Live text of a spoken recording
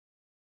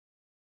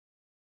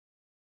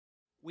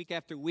Week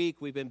after week,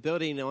 we've been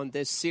building on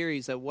this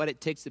series of what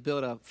it takes to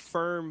build a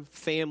firm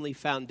family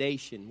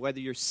foundation, whether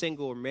you're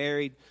single or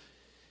married.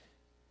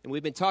 And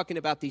we've been talking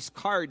about these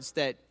cards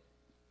that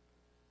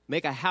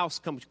make a house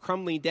come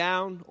crumbling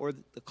down, or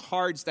the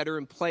cards that are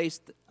in place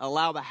that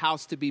allow the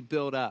house to be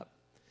built up.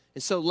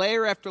 And so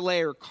layer after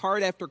layer,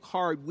 card after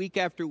card, week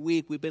after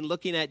week, we've been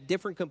looking at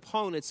different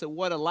components of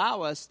what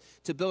allow us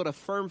to build a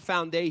firm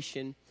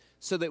foundation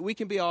so that we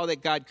can be all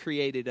that God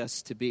created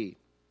us to be.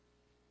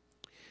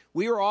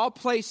 We were all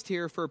placed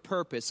here for a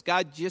purpose.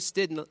 God just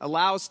didn't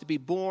allow us to be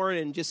born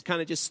and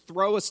just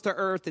throw us to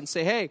earth and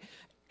say, hey,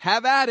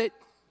 have at it,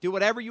 do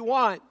whatever you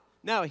want.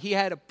 No, he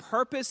had a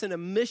purpose and a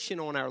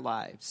mission on our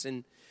lives.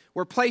 And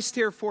we're placed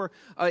here for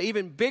an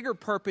even bigger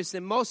purpose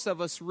than most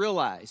of us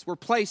realize. We're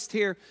placed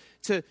here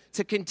to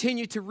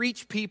continue to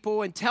reach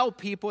people and tell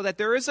people that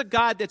there is a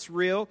God that's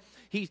real,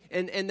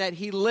 and that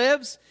he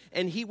lives,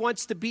 and he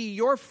wants to be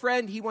your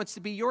friend. He wants to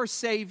be your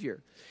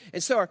Savior.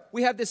 And so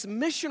we have this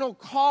missional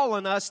call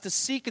on us to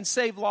seek and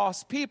save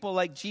lost people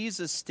like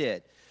Jesus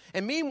did.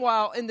 And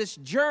meanwhile, in this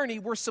journey,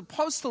 we're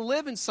supposed to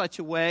live in such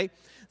a way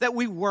that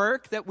we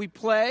work, that we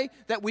play,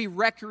 that we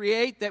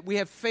recreate, that we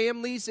have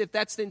families, if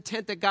that's the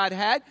intent that God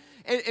had.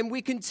 And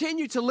we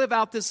continue to live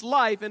out this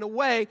life in a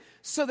way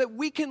so that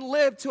we can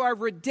live to our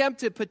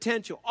redemptive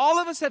potential. All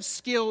of us have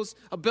skills,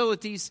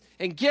 abilities,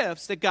 and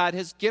gifts that God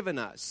has given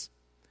us.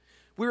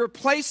 We were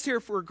placed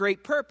here for a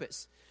great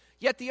purpose.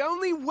 Yet the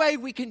only way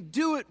we can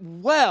do it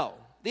well,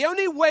 the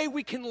only way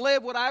we can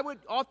live what I would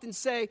often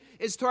say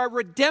is to our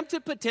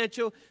redemptive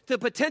potential, to the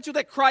potential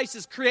that Christ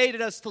has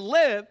created us to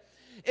live,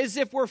 is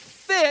if we're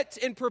fit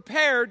and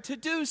prepared to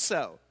do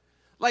so.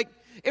 Like,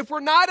 if we're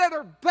not at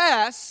our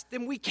best,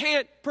 then we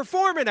can't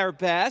perform at our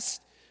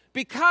best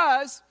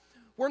because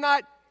we're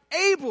not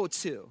able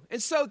to.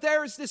 And so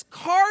there's this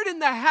card in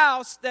the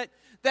house that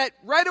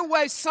right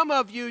away some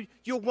of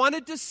you'll want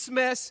to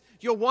dismiss,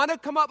 you'll want to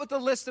come up with a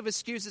list of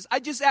excuses. I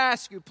just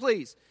ask you,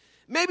 please,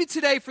 maybe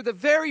today for the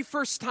very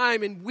first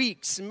time in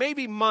weeks and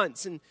maybe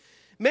months, and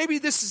maybe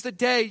this is the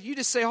day you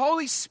just say,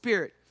 Holy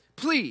Spirit,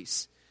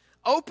 please,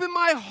 open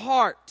my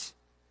heart.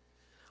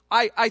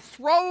 I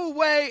throw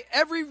away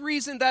every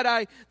reason that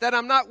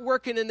I'm not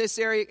working in this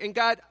area. And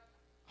God,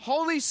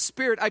 Holy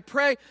Spirit, I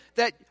pray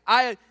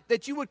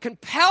that you would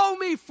compel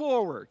me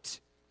forward,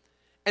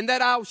 and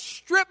that I'll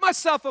strip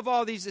myself of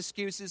all these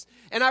excuses.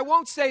 And I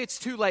won't say it's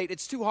too late,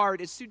 it's too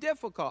hard, it's too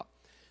difficult.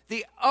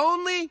 The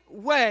only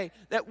way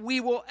that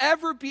we will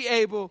ever be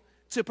able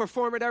to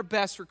perform at our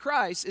best for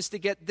Christ is to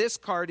get this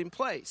card in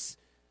place,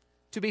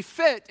 to be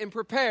fit and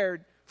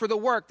prepared for the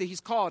work that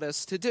he's called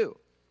us to do.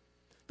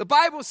 The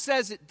Bible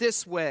says it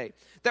this way,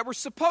 that we're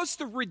supposed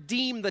to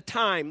redeem the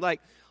time. Like,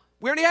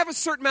 we only have a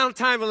certain amount of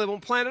time to live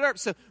on planet Earth,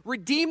 so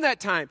redeem that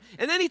time.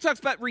 And then he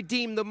talks about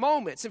redeem the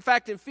moments. In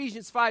fact, in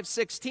Ephesians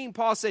 5:16,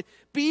 Paul said,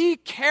 be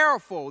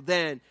careful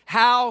then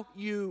how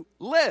you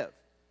live.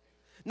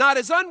 Not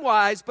as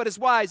unwise, but as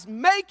wise,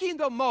 making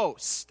the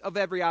most of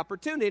every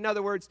opportunity. In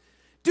other words,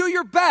 do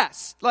your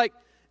best. Like,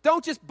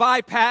 don't just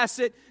bypass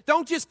it.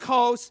 Don't just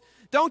coast.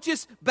 Don't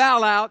just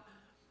bow out.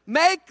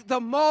 Make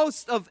the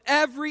most of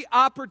every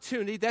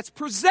opportunity that's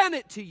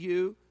presented to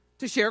you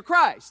to share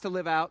Christ, to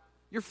live out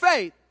your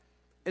faith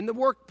in the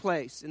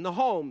workplace, in the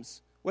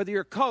homes, whether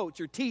you're a coach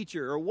or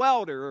teacher or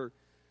welder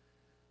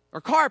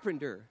or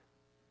carpenter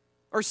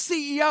or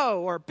CEO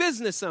or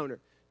business owner.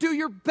 Do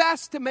your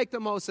best to make the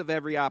most of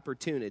every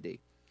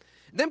opportunity.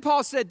 Then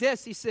Paul said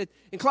this, he said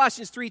in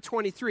Colossians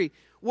 3:23,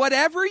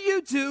 whatever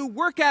you do,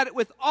 work at it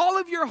with all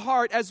of your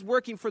heart as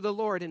working for the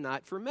Lord and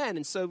not for men.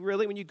 And so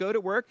really when you go to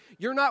work,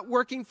 you're not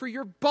working for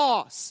your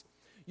boss.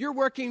 You're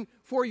working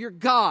for your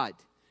God.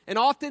 And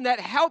often that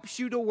helps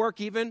you to work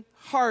even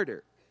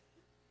harder.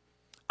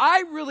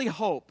 I really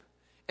hope,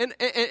 and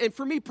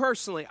for me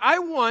personally, I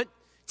want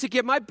to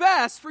give my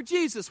best for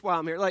Jesus while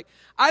I'm here. Like,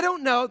 I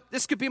don't know,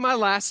 this could be my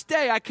last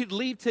day. I could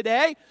leave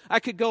today. I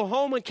could go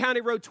home on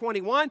County Road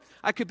 21.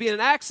 I could be in an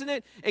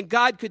accident, and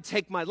God could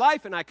take my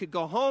life, and I could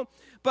go home.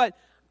 But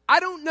I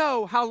don't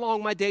know how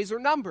long my days are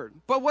numbered.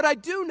 But what I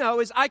do know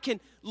is I can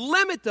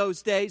limit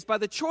those days by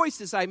the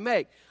choices I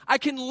make. I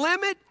can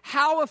limit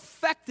how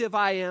effective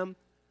I am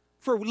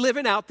for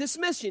living out this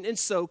mission, and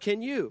so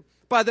can you,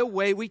 by the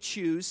way we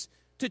choose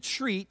to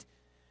treat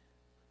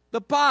the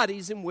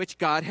bodies in which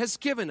God has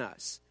given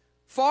us.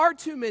 Far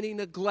too many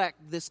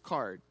neglect this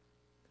card.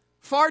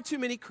 Far too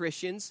many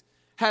Christians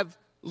have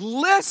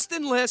list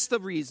and list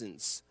of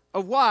reasons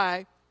of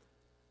why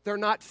they're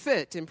not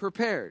fit and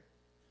prepared.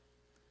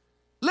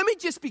 Let me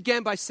just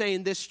begin by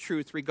saying this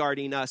truth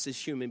regarding us as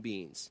human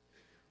beings.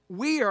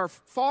 We are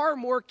far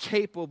more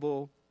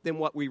capable than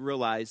what we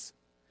realize.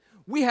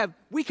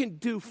 We can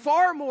do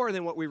far more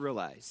than what we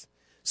realize.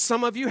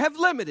 Some of you have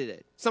limited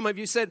it. Some of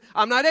you said,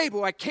 I'm not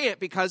able, I can't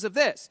because of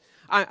this.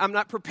 I'm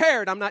not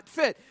prepared, I'm not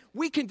fit.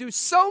 We can do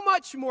so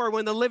much more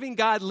when the living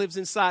God lives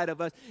inside of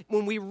us.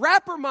 When we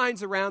wrap our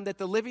minds around that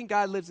the living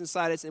God lives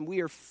inside us and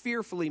we are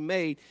fearfully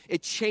made,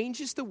 it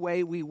changes the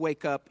way we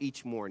wake up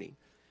each morning.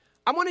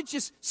 I want to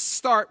just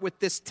start with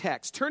this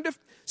text. Turn to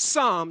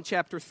Psalm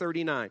chapter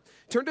 39.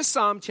 Turn to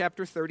Psalm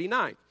chapter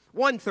 39,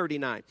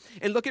 139,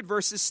 and look at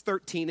verses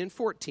 13 and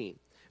 14.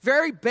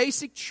 Very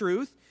basic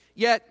truth,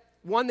 yet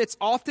one that's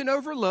often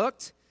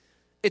overlooked.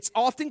 It's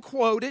often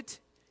quoted,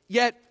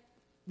 yet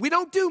we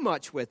don't do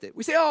much with it.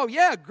 We say, oh,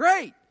 yeah,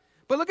 great.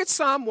 But look at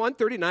Psalm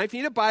 139. If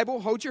you need a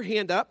Bible, hold your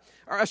hand up.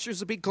 Our ushers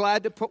will be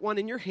glad to put one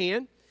in your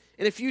hand.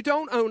 And if you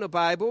don't own a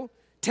Bible,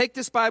 take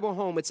this Bible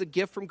home. It's a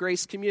gift from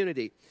Grace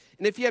Community.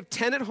 And if you have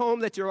 10 at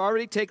home that you're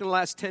already taking the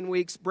last 10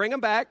 weeks, bring them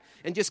back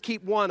and just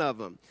keep one of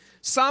them.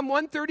 Psalm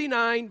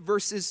 139,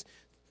 verses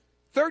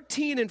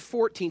 13 and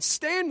 14.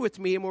 Stand with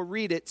me and we'll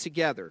read it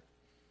together.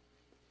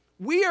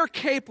 We are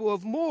capable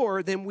of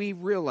more than we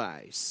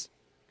realize.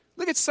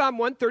 Look at Psalm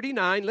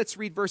 139. Let's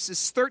read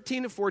verses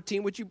 13 and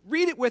 14. Would you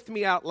read it with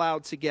me out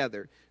loud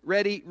together?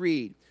 Ready?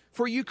 Read.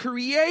 For you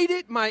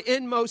created my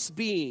inmost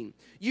being.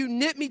 You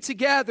knit me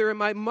together in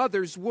my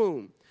mother's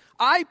womb.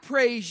 I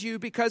praise you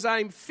because I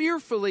am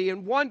fearfully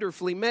and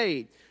wonderfully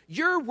made.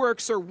 Your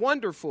works are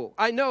wonderful.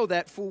 I know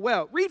that full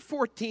well. Read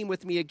 14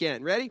 with me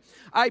again. Ready?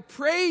 I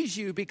praise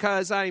you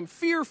because I am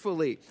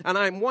fearfully and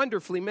I am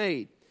wonderfully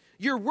made.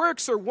 Your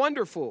works are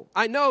wonderful.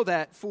 I know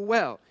that full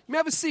well. You may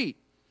have a seat.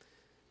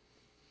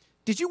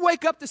 Did you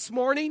wake up this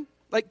morning?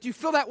 Do you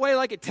feel that way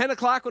like at 10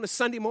 o'clock on a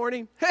Sunday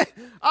morning? Hey,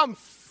 I'm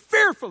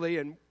fearfully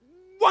and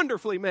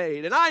wonderfully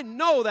made, and I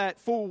know that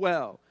full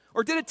well.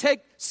 Or did it take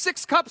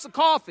 6 cups of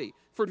coffee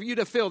for you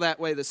to feel that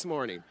way this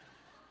morning?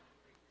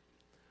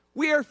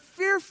 We are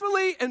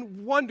fearfully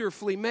and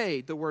wonderfully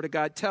made, the Word of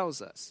God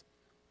tells us.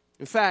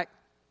 In fact,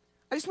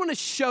 I just want to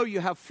show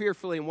you how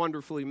fearfully and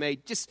wonderfully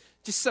made, just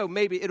so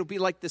maybe it'll be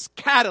like this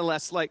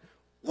catalyst,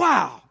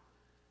 wow,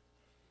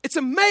 it's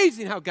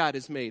amazing how God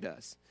has made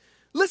us.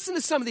 Listen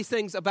to some of these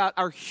things about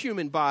our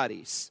human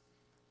bodies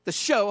to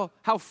show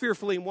how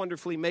fearfully and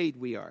wonderfully made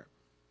we are.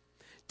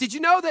 Did you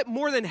know that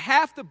more than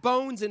half the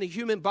bones in a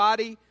human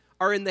body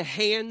are in the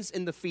hands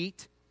and the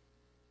feet?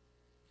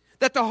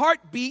 That the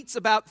heart beats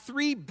about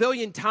 3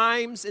 billion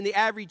times in the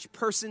average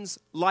person's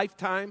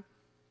lifetime?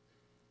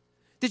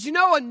 Did you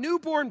know a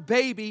newborn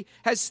baby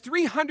has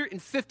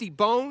 350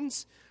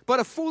 bones, but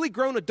a fully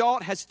grown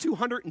adult has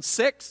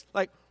 206?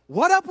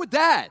 What up with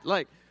that?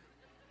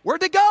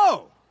 Where'd they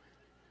go?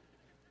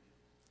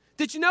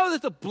 Did you know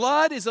that the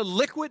blood is a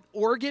liquid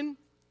organ?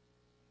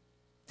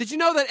 Did you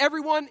know that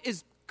everyone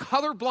is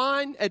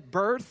colorblind at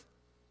birth?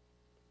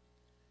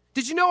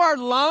 Did you know our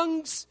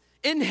lungs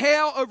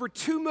inhale over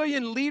 2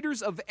 million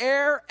liters of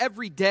air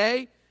every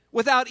day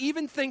without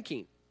even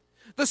thinking?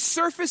 The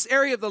surface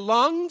area of the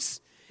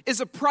lungs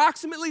is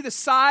approximately the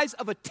size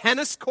of a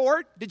tennis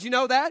court. Did you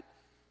know that?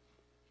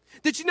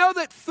 Did you know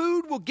that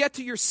food will get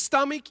to your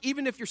stomach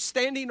even if you're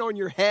standing on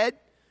your head?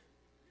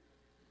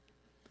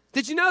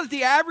 Did you know that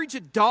the average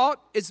adult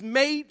is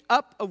made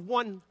up of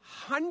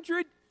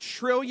 100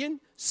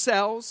 trillion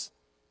cells?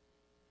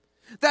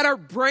 That our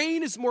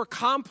brain is more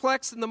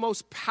complex than the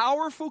most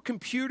powerful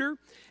computer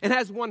and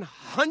has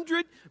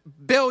 100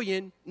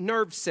 billion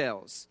nerve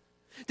cells?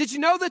 Did you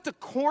know that the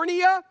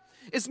cornea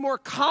is more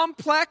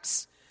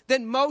complex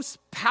than most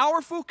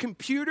powerful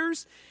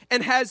computers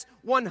and has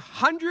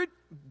 100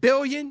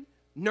 billion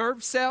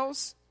nerve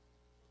cells?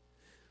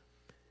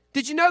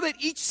 Did you know that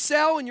each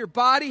cell in your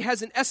body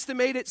has an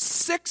estimated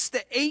 6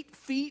 to 8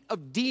 feet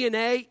of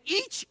DNA?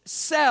 Each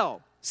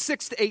cell,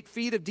 6 to 8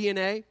 feet of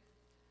DNA.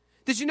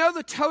 Did you know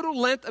the total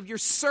length of your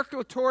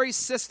circulatory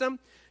system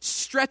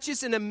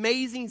stretches an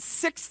amazing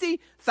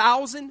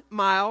 60,000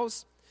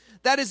 miles?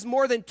 That is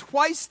more than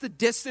twice the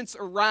distance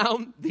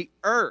around the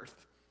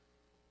earth.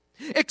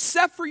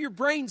 Except for your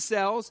brain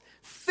cells,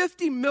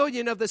 50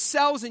 million of the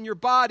cells in your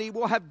body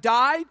will have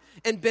died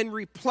and been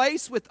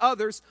replaced with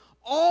others.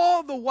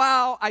 All the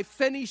while I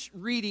finish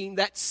reading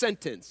that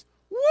sentence.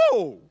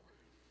 Whoa!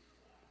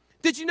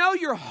 Did you know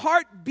your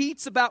heart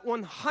beats about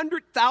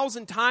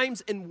 100,000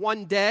 times in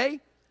one day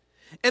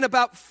and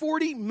about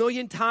 40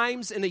 million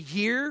times in a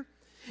year?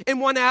 In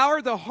 1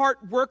 hour, the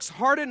heart works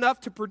hard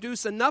enough to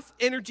produce enough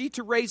energy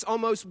to raise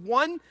almost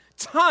 1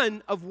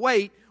 ton of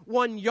weight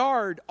 1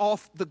 yard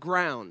off the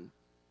ground.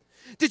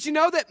 Did you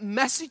know that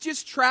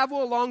messages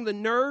travel along the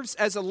nerves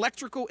as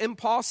electrical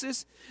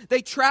impulses?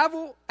 They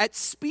travel at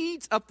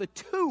speeds up to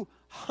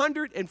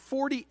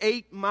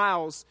 248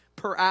 miles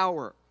per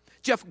hour.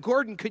 Jeff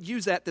Gordon could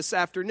use that this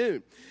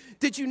afternoon.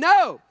 Did you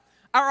know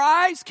our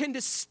eyes can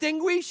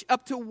distinguish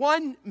up to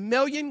 1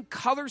 million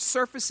color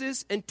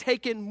surfaces and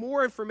take in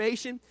more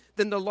information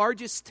than the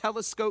largest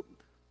telescope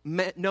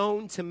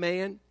known to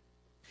man?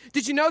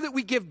 Did you know that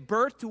we give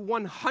birth to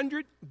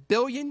 100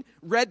 billion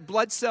red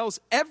blood cells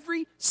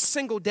every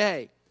single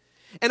day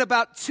and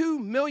about 2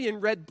 million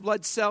red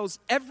blood cells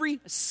every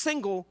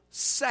single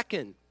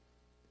second?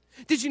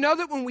 Did you know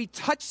that when we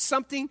touch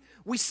something,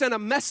 we send a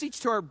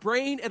message to our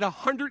brain at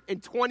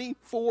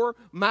 124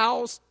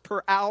 miles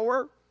per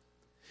hour?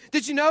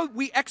 Did you know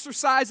we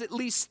exercise at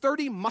least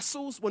 30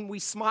 muscles when we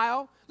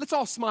smile? Let's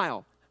all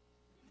smile.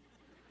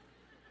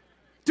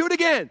 Do it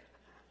again.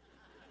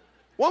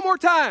 One more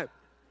time.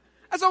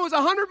 That's almost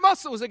 100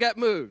 muscles that got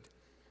moved.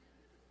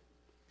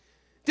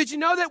 Did you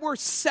know that we're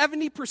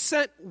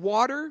 70%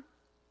 water?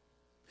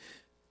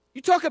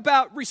 You talk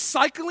about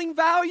recycling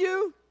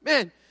value?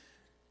 Man,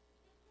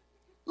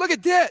 look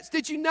at this.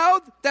 Did you know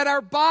that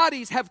our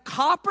bodies have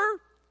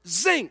copper,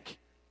 zinc,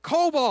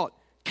 cobalt,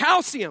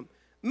 calcium,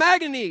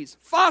 manganese,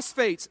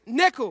 phosphates,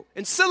 nickel,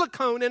 and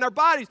silicone in our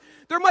bodies?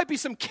 There might be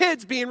some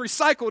kids being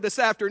recycled this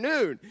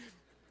afternoon.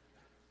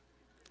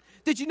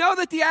 Did you know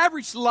that the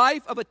average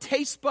life of a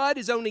taste bud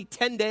is only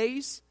 10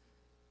 days?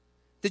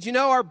 Did you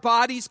know our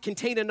bodies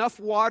contain enough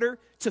water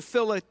to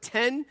fill a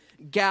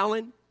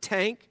 10-gallon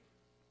tank?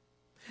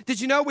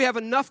 Did you know we have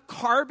enough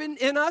carbon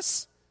in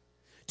us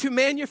to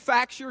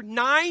manufacture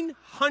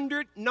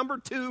 900 number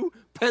 2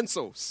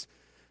 pencils?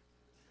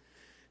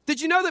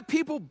 Did you know that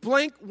people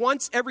blink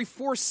once every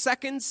 4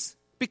 seconds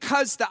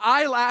because the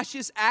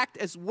eyelashes act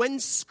as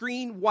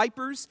windscreen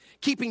wipers,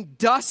 keeping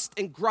dust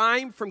and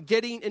grime from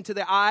getting into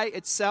the eye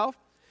itself?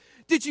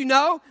 Did you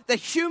know that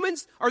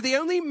humans are the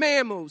only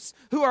mammals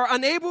who are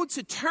unable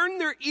to turn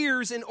their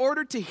ears in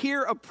order to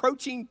hear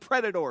approaching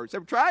predators?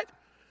 Ever tried?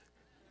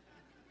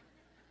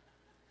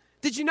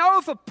 Did you know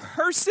if a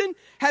person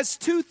has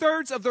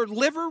 2/3 of their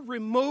liver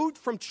removed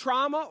from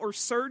trauma or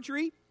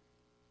surgery?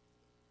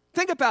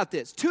 Think about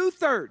this,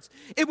 2/3.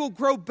 It will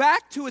grow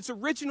back to its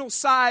original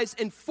size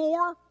in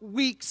 4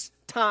 weeks'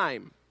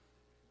 time.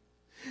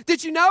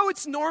 Did you know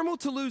it's normal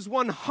to lose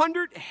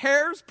 100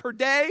 hairs per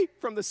day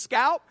from the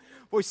scalp?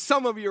 Boy,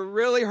 some of you are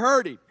really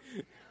hurting.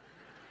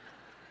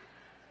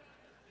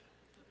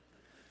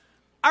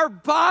 Our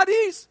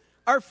bodies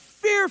are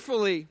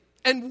fearfully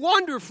and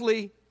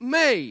wonderfully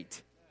made.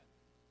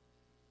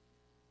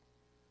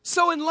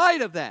 So in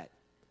light of that,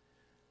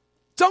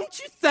 don't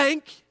you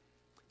think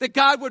that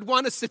God would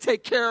want us to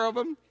take care of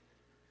them?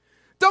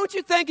 Don't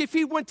you think if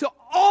he went to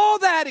all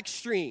that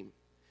extreme,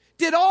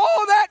 did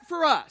all that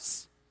for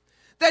us,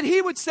 that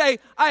he would say,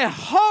 I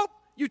hope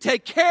you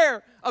take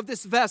care of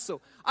this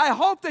vessel. I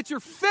hope that you're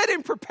fit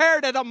and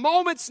prepared at a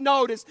moment's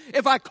notice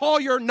if I call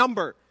your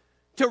number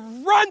to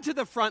run to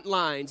the front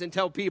lines and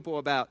tell people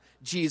about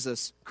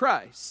Jesus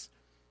Christ.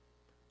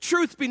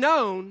 Truth be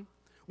known,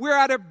 we're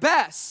at our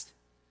best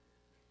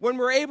when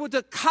we're able to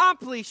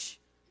accomplish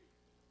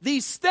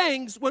these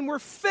things when we're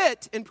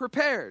fit and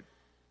prepared.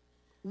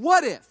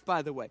 What if,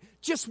 by the way,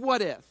 just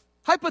what if,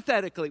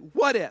 hypothetically,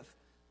 what if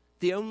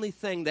the only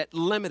thing that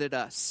limited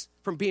us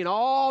from being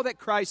all that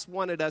Christ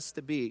wanted us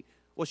to be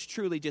was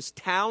truly just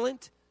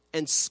talent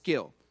and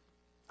skill?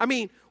 I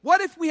mean,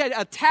 what if we had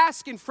a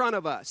task in front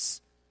of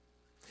us?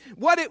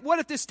 What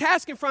if this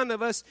task in front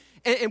of us,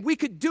 and we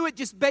could do it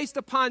just based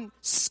upon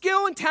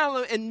skill and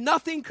talent, and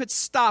nothing could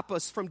stop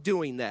us from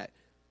doing that?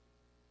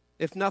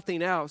 If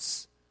nothing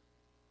else,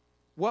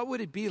 what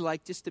would it be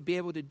like just to be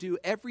able to do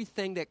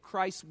everything that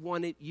Christ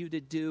wanted you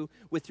to do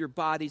with your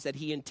bodies that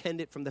he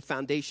intended from the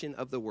foundation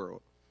of the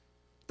world?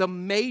 The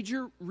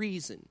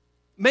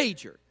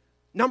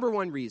number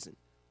one reason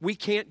we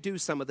can't do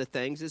some of the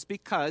things is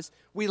because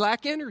we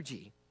lack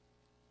energy.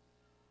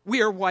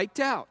 We are wiped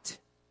out.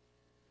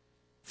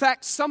 In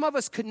fact, some of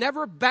us could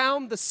never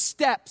bound the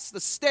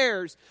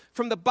stairs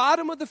from the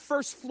bottom of the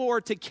first floor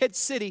to Kid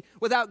City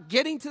without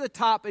getting to the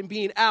top and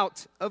being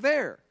out of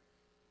air.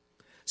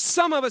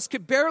 Some of us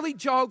could barely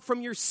jog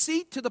from your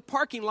seat to the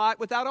parking lot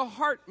without a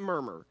heart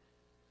murmur.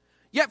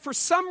 Yet for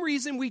some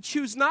reason we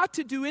choose not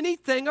to do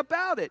anything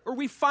about it, or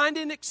we find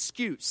an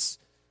excuse.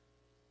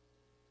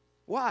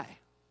 Why?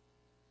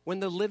 When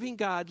the living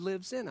God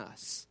lives in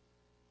us.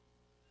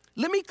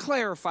 Let me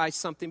clarify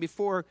something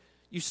before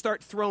you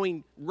start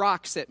throwing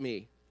rocks at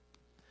me.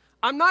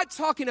 I'm not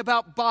talking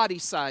about body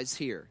size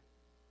here.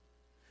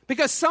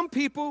 Because some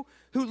people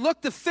who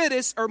look the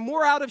fittest are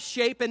more out of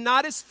shape and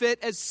not as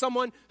fit as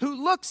someone who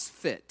looks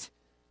fit.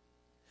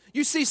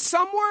 You see,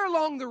 somewhere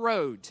along the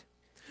road,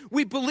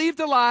 we believed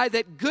the lie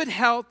that good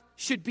health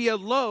should be a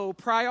low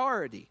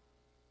priority.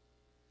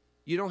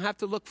 You don't have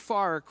to look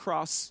far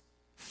across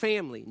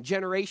family,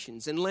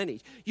 generations, and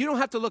lineage. You don't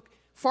have to look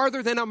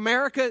farther than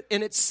America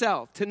in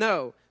itself to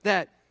know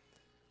that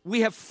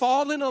we have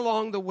fallen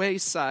along the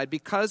wayside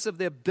because of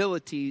the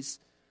abilities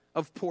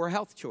of poor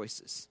health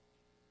choices.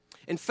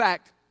 In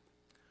fact,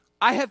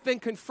 I have been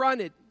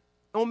confronted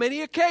on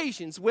many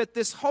occasions with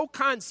this whole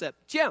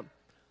concept, Jim,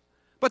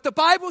 the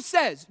Bible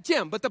says,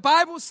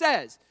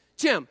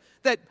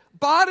 that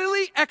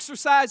bodily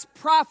exercise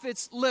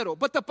profits little.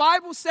 But the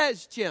Bible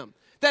says, Jim,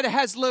 that it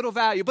has little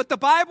value. But the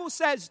Bible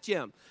says,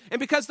 Jim, and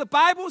because the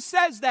Bible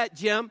says that,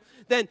 Jim,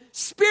 then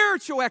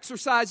spiritual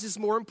exercise is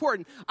more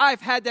important.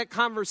 I've had that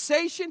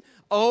conversation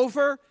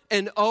over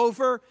and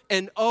over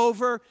and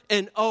over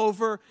and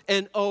over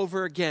and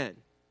over again.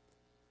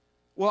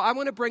 Well, I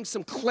want to bring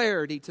some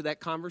clarity to that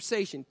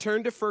conversation.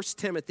 Turn to 1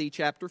 Timothy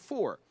chapter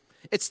 4.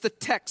 It's the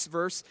text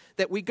verse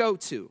that we go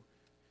to.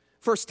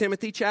 1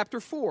 Timothy chapter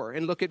 4,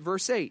 and look at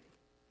verse 8.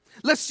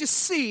 Let's just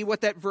see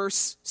what that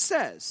verse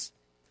says.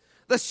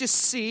 Let's just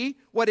see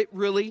what it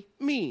really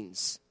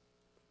means.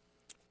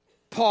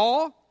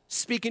 Paul,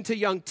 speaking to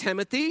young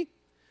Timothy,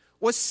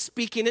 was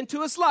speaking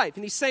into his life.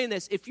 And he's saying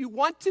this: if you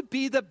want to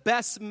be the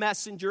best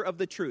messenger of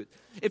the truth,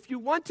 if you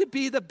want to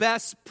be the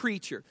best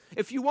preacher,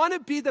 if you want to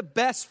be the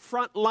best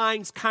front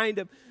lines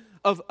kind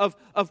of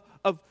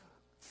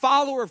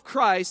follower of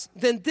Christ,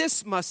 then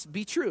this must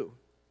be true.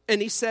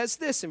 And he says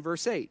this in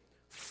verse 8: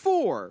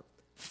 for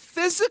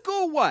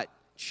physical what?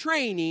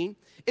 Training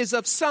is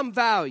of some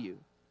value.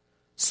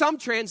 Some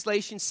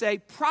translations say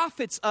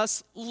profits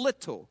us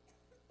little.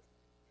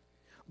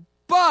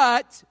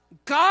 But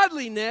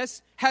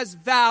godliness has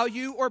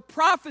value or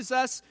profits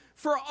us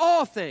for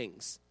all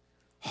things,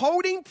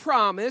 holding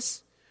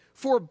promise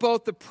for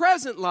both the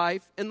present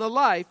life and the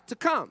life to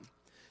come.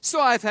 So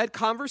I've had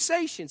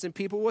conversations and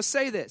people will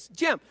say this: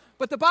 Jim,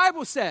 but the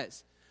Bible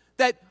says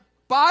that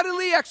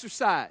bodily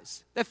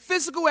exercise, that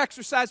physical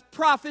exercise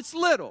profits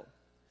little,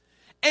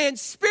 and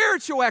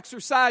spiritual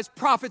exercise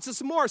profits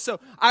us more. So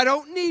I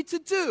don't need to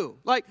do,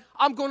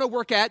 I'm going to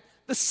work at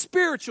the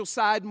spiritual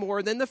side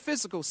more than the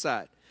physical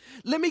side.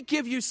 Let me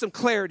give you some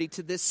clarity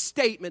to this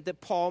statement that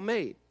Paul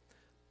made.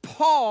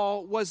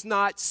 Paul was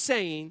not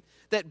saying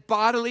that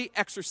bodily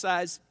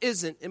exercise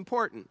isn't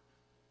important.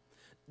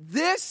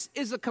 This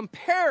is a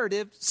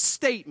comparative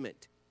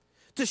statement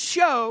to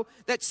show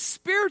that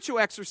spiritual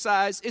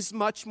exercise is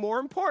much more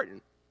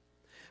important.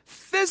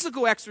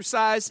 Physical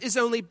exercise is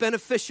only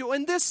beneficial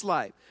in this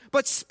life,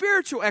 but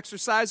spiritual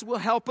exercise will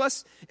help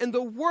us in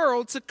the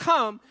world to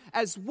come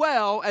as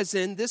well as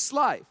in this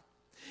life.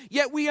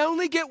 Yet we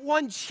only get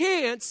one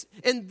chance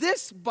in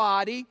this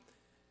body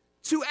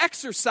to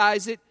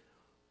exercise it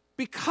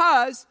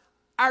because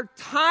our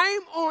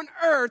time on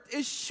earth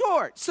is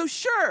short. So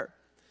sure,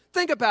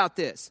 think about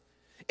this.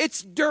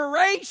 Its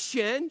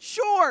duration,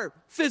 sure,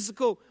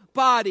 physical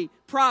body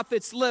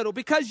profits little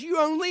because you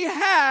only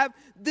have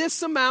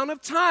this amount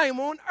of time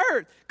on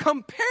earth.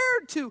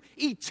 Compared to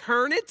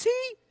eternity,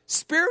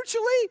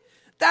 spiritually,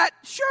 that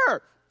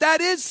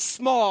is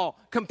small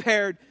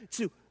compared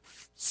to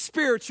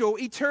spiritual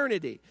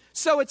eternity.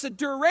 So it's a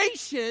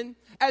duration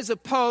as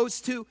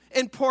opposed to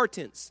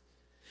importance.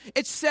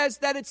 It says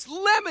that it's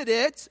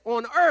limited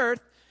on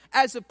earth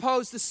as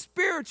opposed to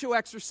spiritual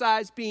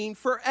exercise being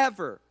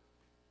forever.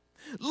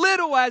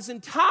 Little as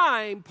in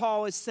time,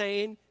 Paul is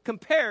saying,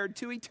 compared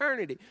to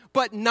eternity,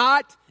 but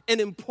not in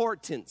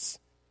importance.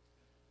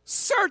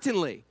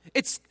 Certainly,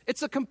 it's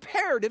a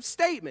comparative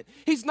statement.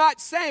 He's not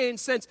saying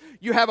since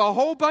you have a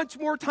whole bunch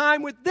more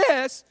time with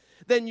this,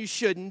 then you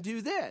shouldn't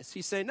do this.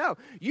 He's saying, no,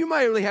 you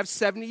might only have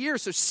 70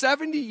 years. So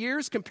 70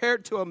 years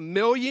compared to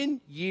 1,000,000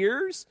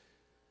 years,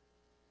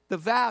 the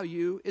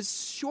value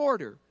is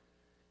shorter.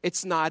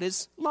 It's not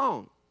as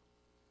long.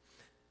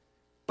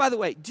 By the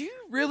way, do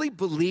you really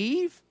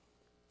believe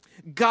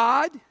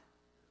God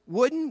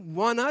wouldn't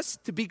want us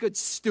to be good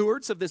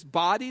stewards of this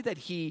body that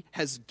he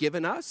has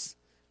given us?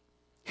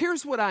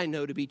 Here's what I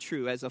know to be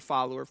true as a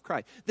follower of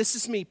Christ. This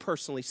is me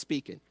personally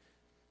speaking.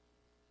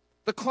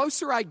 The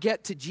closer I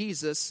get to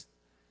Jesus,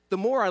 the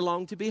more I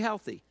long to be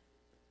healthy.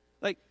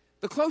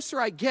 The closer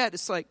I get,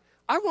 it's I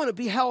want to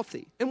be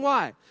healthy. And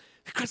why?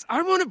 Because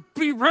I want to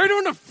be right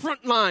on the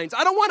front lines.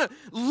 I don't want to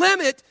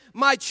limit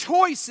my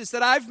choices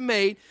that I've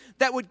made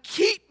that would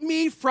keep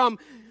me from,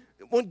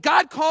 when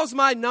God calls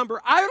my number,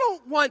 I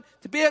don't want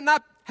to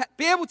not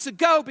be able to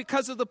go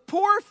because of the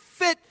poor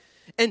fit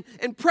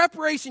and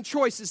preparation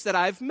choices that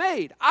I've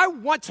made. I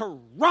want to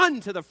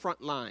run to the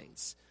front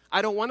lines.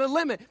 I don't want to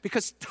limit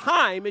because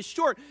time is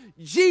short.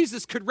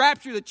 Jesus could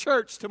rapture the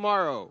church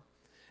tomorrow.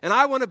 And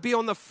I want to be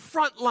on the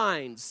front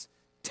lines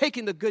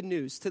taking the good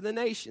news to the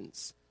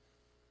nations.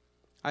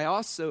 I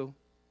also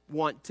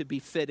want to be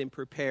fit and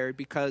prepared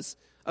because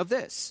of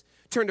this.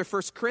 Turn to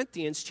 1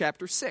 Corinthians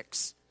chapter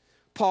 6.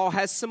 Paul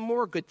has some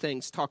more good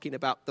things talking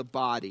about the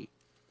body.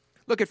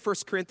 Look at 1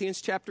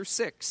 Corinthians chapter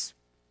 6.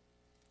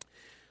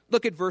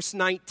 Look at verse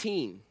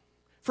 19.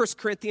 1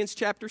 Corinthians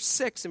chapter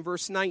 6 and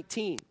verse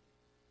 19.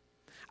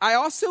 I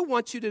also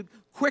want you to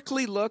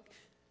quickly look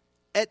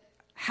at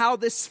how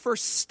this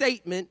first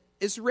statement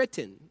is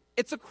written.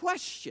 It's a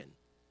question.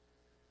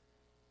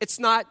 It's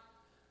not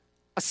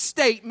a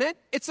statement,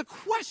 it's a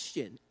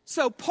question.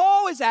 So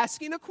Paul is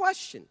asking a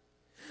question.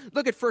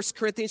 Look at 1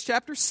 Corinthians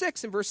chapter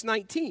 6 and verse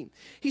 19.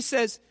 He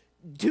says,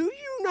 do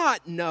you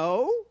not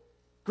know,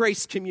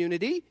 Grace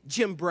Community,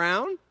 Jim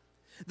Brown,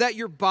 that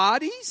your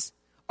bodies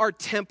are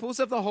temples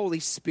of the Holy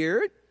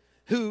Spirit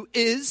who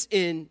is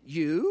in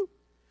you,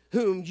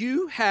 whom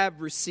you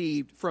have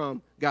received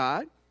from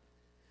God?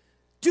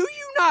 Do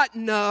you not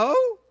know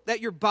that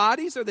your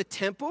bodies are the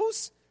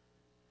temples?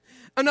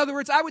 In other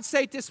words, I would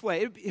say it this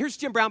way. Here's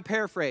Jim Brown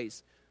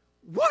paraphrase.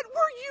 What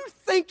were you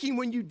thinking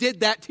when you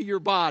did that to your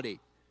body?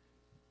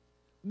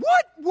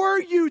 What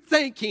were you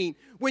thinking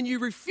when you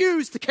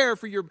refused to care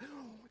for your...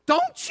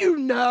 Don't you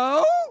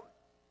know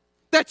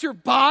that your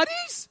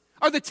bodies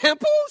are the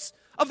temples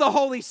of the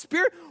Holy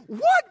Spirit?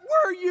 What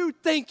were you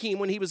thinking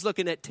when he was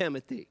looking at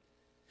Timothy?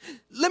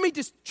 Let me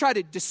just try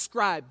to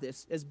describe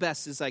this as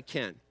best as I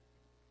can.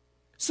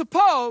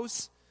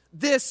 Suppose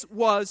this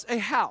was a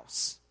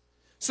house.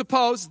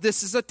 Suppose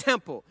this is a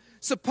temple.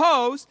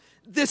 Suppose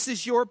this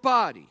is your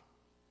body.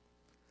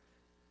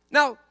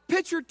 Now,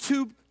 picture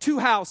two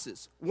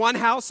houses. One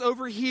house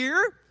over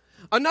here,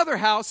 another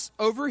house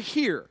over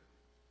here.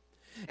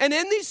 And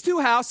in these two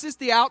houses,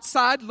 the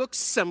outside looks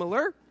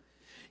similar.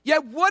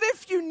 Yet what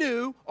if you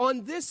knew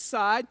on this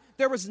side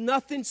there was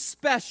nothing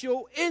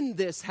special in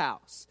this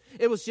house?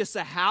 It was just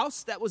a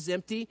house that was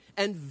empty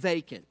and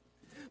vacant.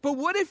 But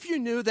what if you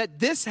knew that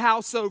this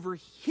house over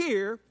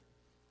here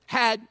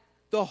had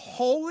the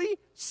Holy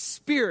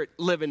Spirit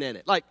living in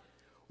it? Like,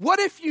 what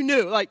if you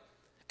knew, like,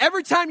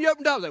 every time you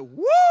opened up, like,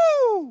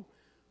 woo,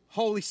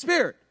 Holy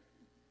Spirit.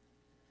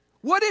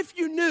 What if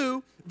you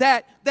knew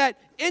that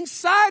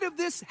inside of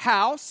this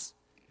house,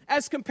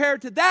 as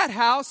compared to that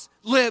house,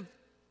 lived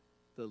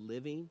the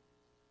living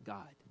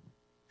God?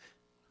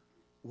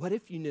 What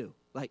if you knew,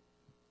 like,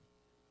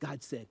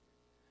 God said,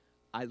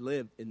 I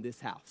live in this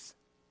house.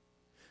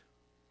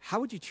 How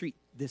would you treat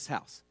this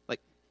house? Like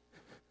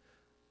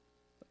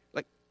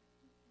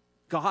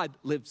God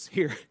lives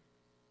here.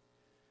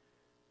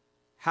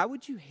 How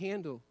would you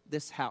handle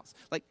this house?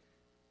 Like,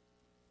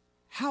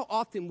 how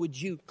often would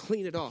you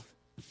clean it off?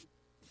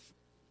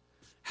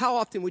 How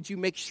often would you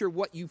make sure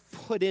what you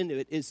put into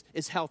it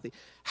is healthy?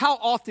 How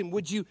often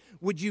would you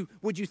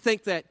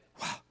think that,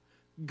 wow,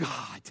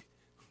 God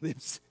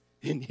lives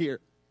in here?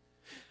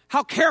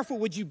 How careful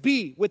would you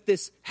be with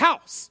this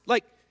house?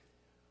 Like,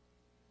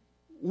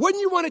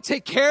 wouldn't you want to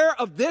take care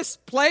of this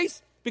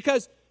place?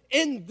 Because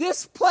in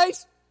this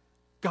place,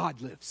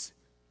 God lives.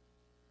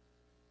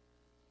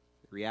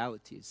 The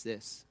reality is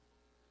this.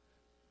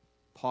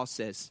 Paul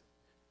says,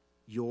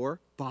 your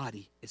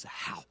body is a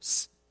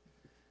house.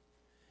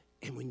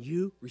 And when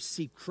you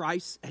receive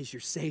Christ as your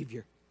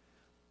Savior,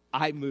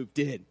 I moved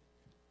in.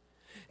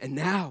 And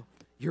now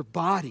your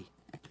body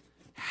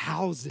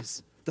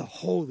houses the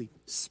Holy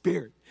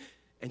Spirit.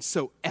 And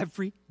so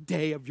every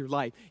day of your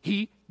life,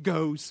 He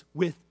goes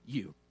with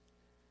you.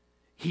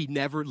 He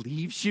never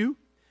leaves you,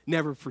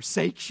 never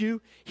forsakes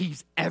you.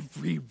 He's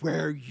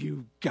everywhere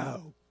you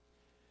go.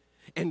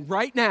 And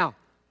right now,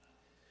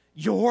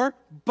 your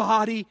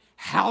body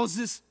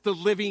houses the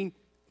living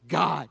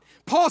God.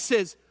 Paul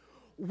says,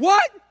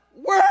 what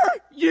were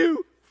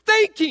you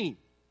thinking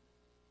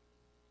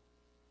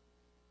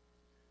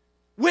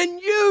when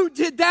you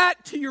did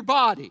that to your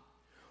body?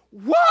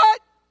 What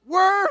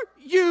were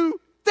you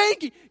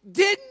thinking?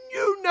 Didn't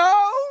you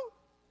know?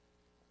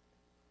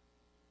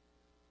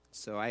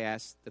 So I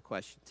asked the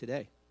question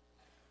today.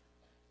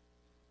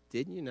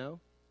 Didn't you know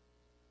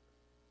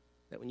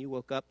that when you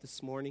woke up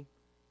this morning,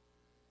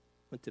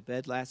 went to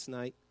bed last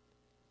night,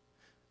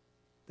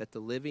 that the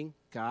living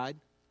God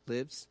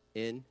lives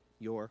in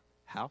your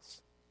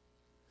house?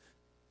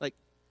 Like,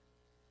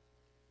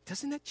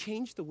 doesn't that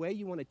change the way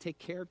you want to take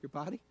care of your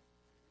body?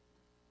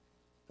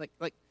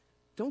 Like,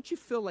 don't you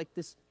feel like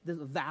the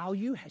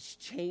value has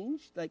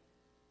changed? Like,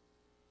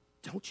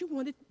 don't you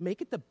want to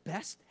make it the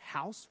best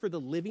house for the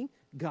living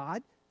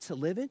God to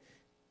live in?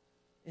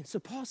 And so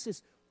Paul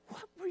says,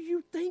 what were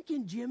you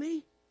thinking,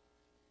 Jimmy?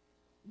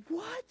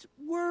 What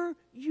were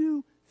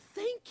you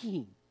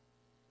thinking?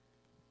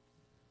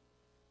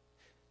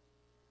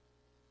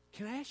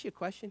 Can I ask you a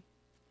question?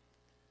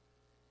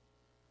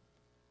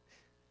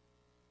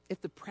 If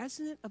the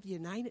President of the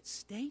United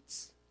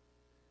States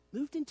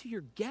moved into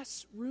your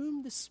guest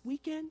room this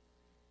weekend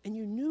and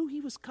you knew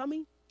he was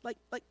coming, like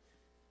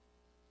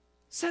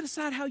set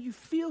aside how you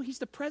feel. He's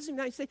the President of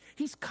the United States.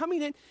 He's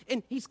coming in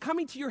and he's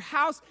coming to your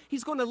house.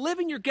 He's going to live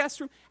in your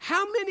guest room.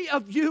 How many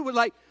of you would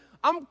like,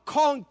 I'm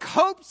calling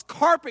Cope's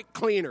carpet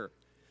cleaner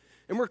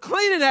and we're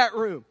cleaning that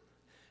room?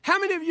 How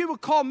many of you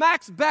would call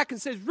Max Beck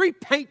and says,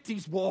 repaint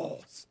these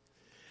walls?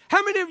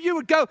 How many of you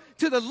would go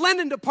to the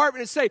linen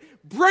department and say,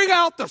 bring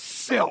out the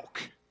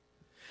silk?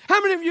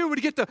 How many of you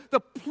would get the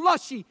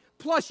plushy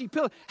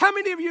pillow? How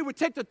many of you would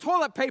take the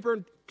toilet paper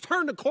and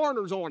turn the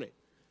corners on it?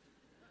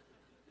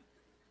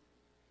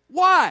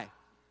 Why?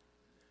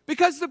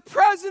 Because the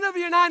President of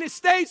the United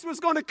States was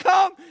going to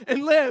come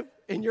and live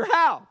in your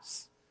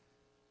house.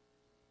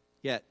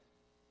 Yet,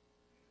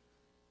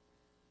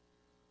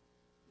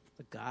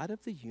 the God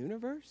of the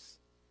universe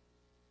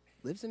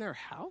lives in our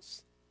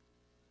house?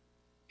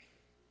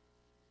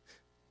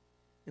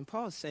 And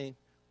Paul is saying,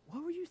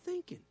 what were you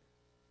thinking?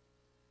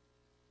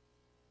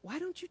 Why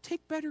don't you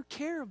take better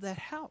care of that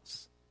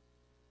house?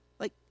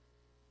 Like,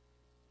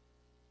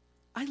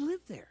 I live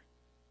there.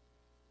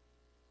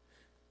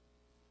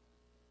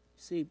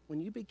 See, when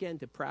you begin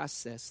to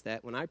process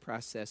that, when I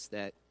process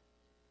that,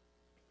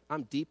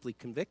 I'm deeply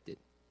convicted.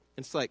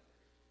 It's like,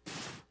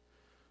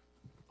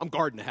 I'm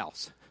guarding the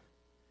house.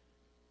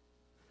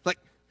 Like,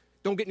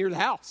 don't get near the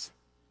house.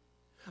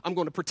 I'm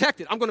going to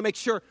protect it. I'm going to make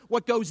sure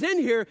what goes in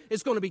here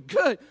is going to be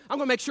good. I'm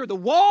going to make sure the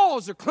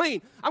walls are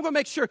clean. I'm going to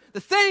make sure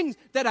the things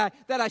that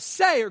I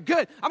say are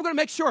good. I'm going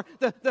to make sure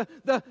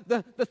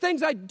the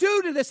things I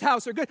do to this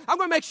house are good. I'm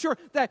going to make sure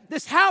that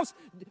this house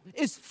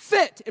is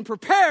fit and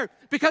prepared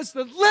because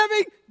the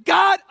living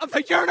God of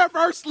the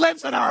universe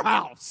lives in our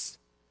house.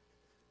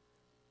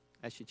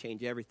 That should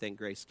change everything,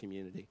 Grace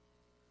Community.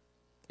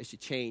 It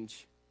should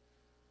change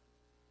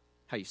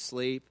how you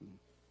sleep and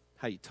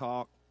how you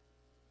talk.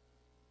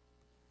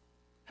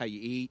 how you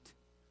eat,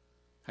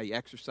 how you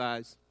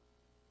exercise,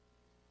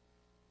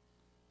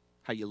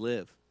 how you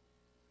live.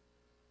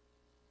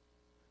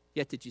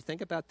 Yet, did you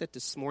think about that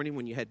this morning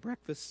when you had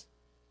breakfast?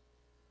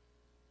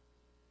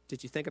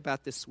 Did you think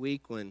about this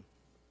week when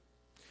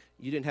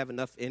you didn't have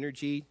enough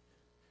energy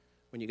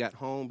when you got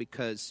home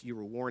because you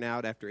were worn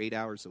out after 8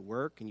 hours of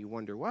work and you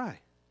wonder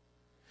why?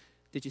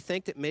 Did you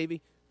think that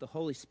maybe the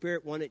Holy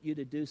Spirit wanted you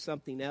to do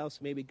something else,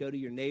 maybe go to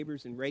your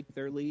neighbors and rake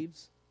their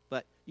leaves?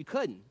 But you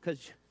couldn't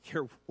because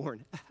you're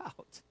worn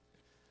out.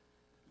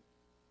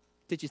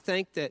 Did you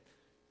think that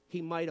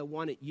he might have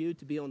wanted you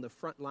to be on the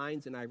front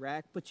lines in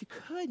Iraq, but you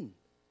couldn't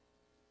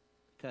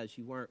because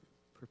you weren't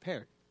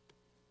prepared?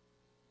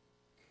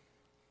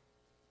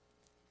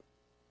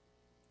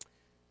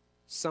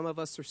 Some of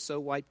us are so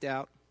wiped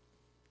out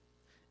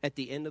at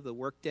the end of the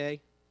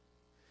workday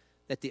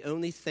that the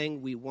only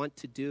thing we want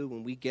to do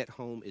when we get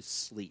home is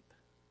sleep.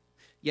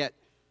 Yet,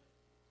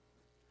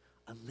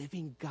 a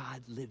living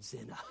God lives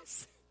in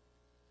us.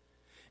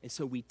 And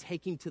so we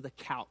take him to the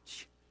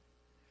couch.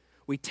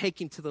 We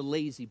take him to the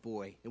lazy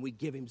boy, and we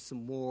give him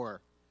some more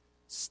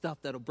stuff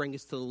that'll bring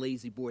us to the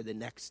lazy boy the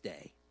next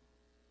day.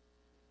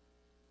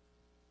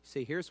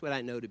 See, here's what I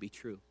know to be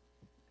true.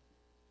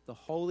 The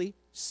Holy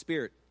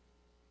Spirit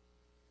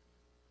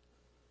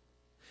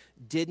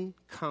didn't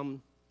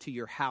come to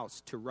your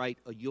house to write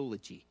a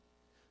eulogy.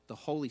 The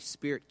Holy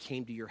Spirit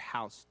came to your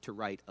house to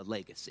write a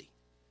legacy.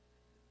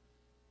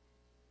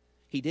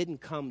 He didn't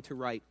come to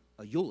write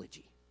a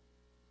eulogy.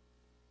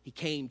 He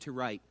came to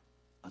write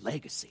a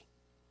legacy.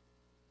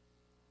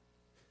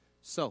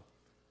 So,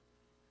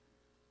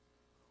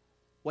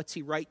 what's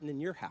he writing in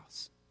your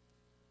house?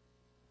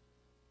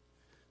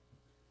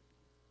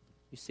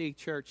 You see,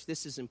 church,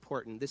 this is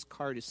important. This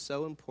card is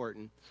so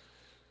important.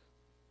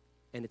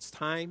 And it's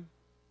time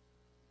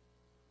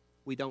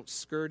we don't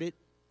skirt it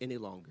any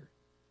longer.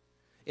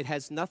 It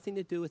has nothing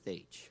to do with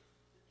age.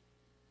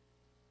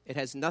 It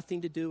has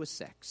nothing to do with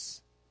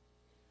sex.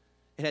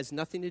 It has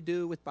nothing to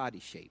do with body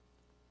shape.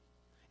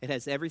 It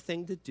has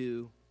everything to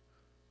do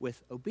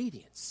with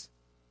obedience.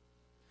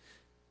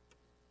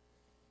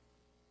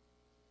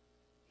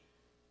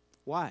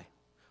 Why?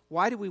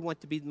 Why do we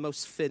want to be the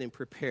most fit and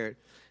prepared?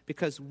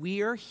 Because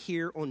we are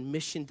here on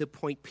mission to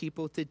point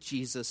people to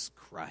Jesus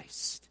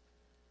Christ.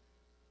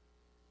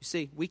 You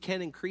see, we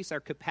can increase our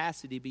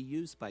capacity to be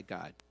used by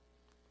God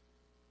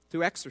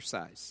through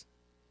exercise.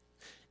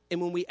 And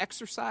when we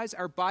exercise,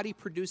 our body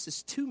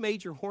produces two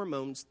major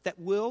hormones that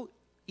will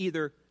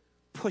either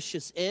push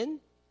us in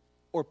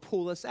or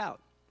pull us out.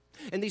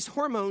 And these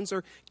hormones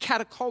are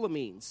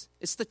catecholamines.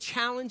 It's the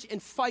challenge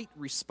and fight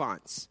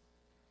response.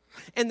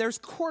 And there's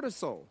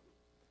cortisol.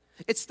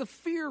 It's the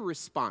fear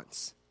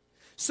response.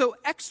 So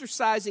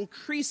exercise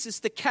increases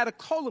the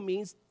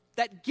catecholamines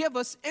that give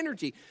us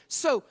energy.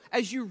 So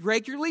as you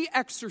regularly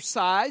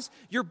exercise,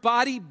 your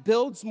body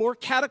builds more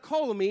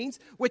catecholamines,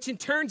 which in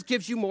turn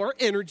gives you more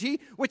energy,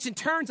 which in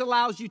turn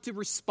allows you to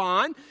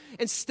respond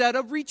instead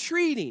of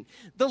retreating.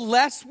 The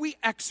less we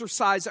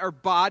exercise our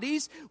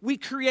bodies, we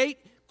create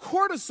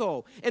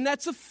cortisol, and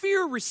that's a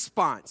fear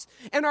response.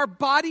 And our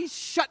bodies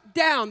shut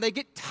down. They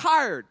get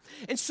tired.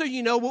 And so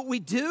you know what we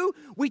do?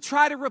 We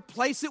try to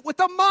replace it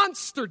with a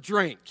Monster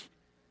drink.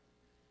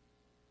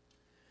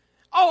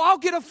 Oh, I'll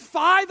get a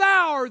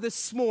 5-hour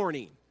this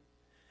morning.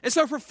 And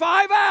so for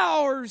 5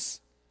 hours,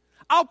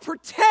 I'll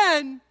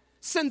pretend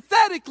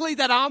synthetically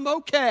that I'm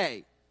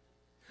okay.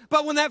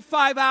 But when that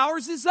 5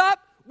 hours is up,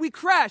 we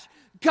crash.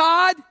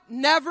 God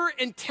never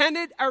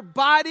intended our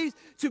bodies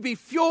to be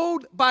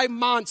fueled by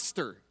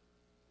Monster.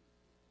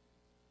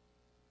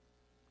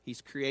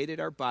 He's created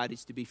our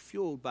bodies to be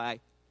fueled by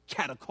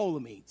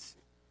catecholamines.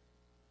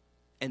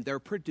 And they're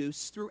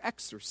produced through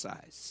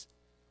exercise.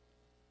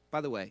 By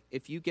the way,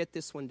 if you get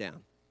this one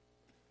down,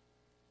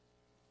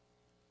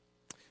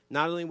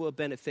 not only will it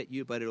benefit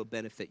you, but it'll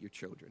benefit your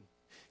children.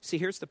 See,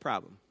 here's the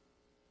problem.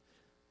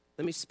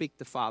 Let me speak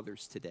to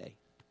fathers today.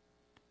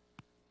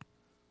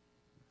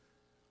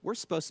 We're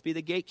supposed to be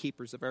the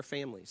gatekeepers of our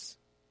families.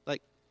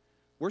 Like,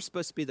 we're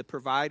supposed to be the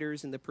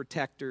providers and the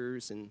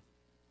protectors, and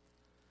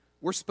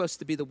we're supposed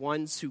to be the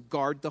ones who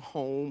guard the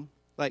home.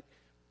 Like,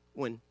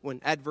 when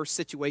adverse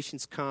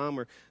situations come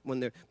or when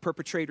the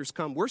perpetrators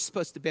come, we're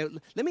supposed to be able.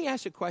 Let me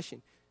ask you a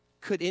question.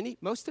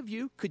 Most of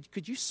you,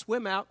 could you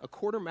swim out a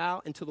quarter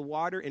mile into the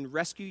water and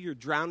rescue your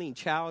drowning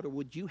child, or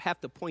would you have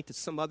to point to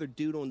some other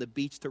dude on the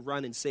beach to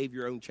run and save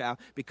your own child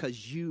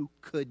because you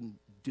couldn't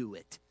do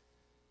it?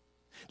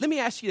 Let me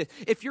ask you this.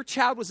 If your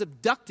child was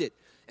abducted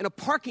in a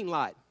parking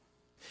lot,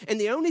 and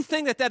the only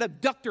thing that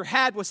abductor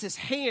had was his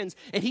hands,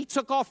 and he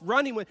took off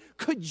running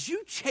could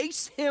you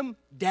chase him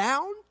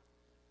down?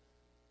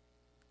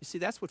 You see,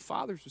 that's what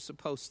fathers are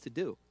supposed to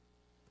do.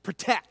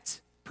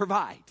 Protect,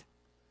 provide.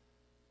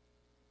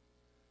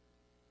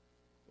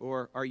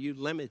 Or are you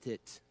limited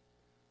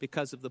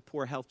because of the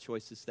poor health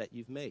choices that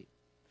you've made?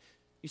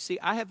 You see,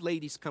 I have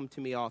ladies come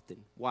to me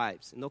often,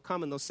 wives, and they'll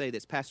come and they'll say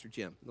this, Pastor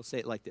Jim. They'll say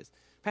it like this.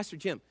 Pastor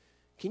Jim,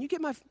 can you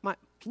get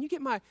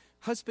my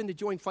husband to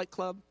join Fight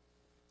Club?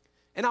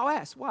 And I'll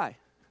ask, why?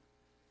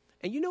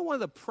 And you know one of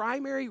the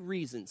primary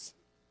reasons,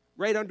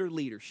 right under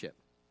leadership,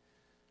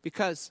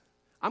 because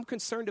I'm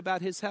concerned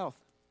about his health.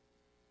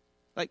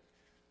 Like,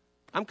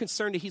 I'm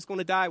concerned that he's going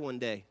to die one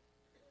day.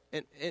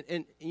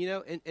 And you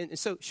know, and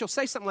so she'll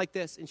say something like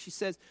this, and she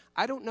says,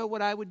 I don't know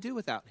what I would do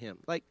without him.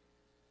 Like,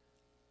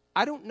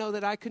 I don't know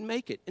that I could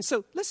make it. And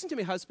so, listen to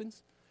me,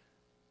 husbands.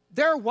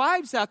 There are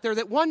wives out there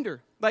that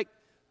wonder, like,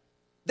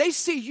 they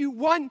see you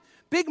one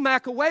Big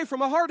Mac away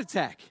from a heart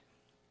attack.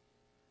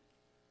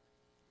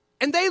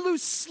 And they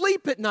lose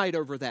sleep at night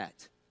over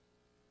that.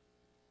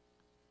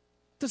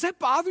 Does that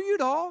bother you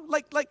at all?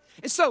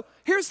 And so,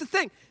 here's the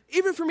thing.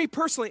 Even for me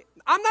personally,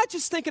 I'm not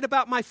just thinking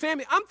about my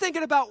family. I'm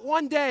thinking about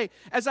one day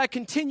as I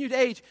continue to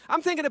age.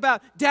 I'm thinking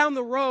about down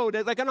the road,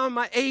 like I'm in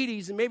my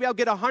 80s, and maybe I'll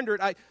get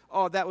 100.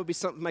 That would be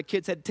something my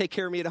kids had to take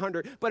care of me at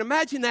 100. But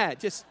imagine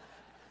that.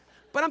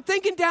 But I'm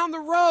thinking down the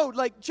road,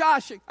 like,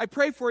 Josh, I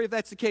pray for you if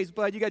that's the case,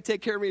 bud. You got to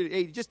take care of me at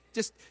 80.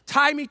 Just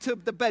tie me to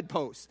the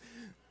bedpost.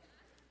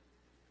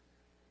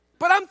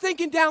 But I'm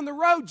thinking down the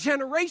road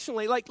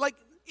generationally,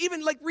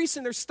 even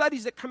recent, there's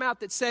studies that come out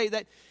that say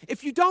that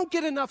if you don't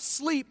get enough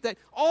sleep, that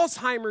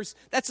Alzheimer's,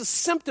 that's a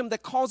symptom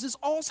that causes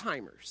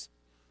Alzheimer's.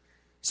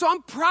 So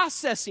I'm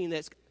processing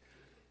this.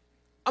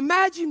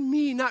 Imagine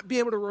me not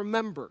being able to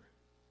remember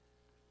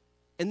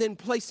and then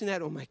placing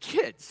that on my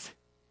kids.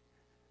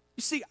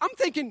 You see, I'm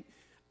thinking,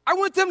 I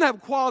want them to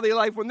have quality of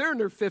life when they're in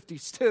their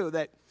 50s too,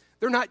 that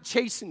they're not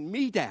chasing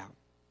me down.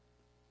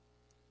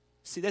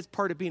 See, that's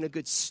part of being a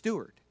good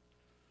steward.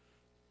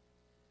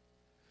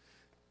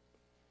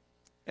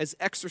 As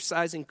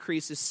exercise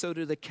increases, so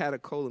do the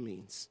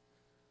catecholamines.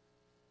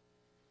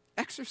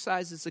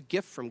 Exercise is a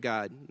gift from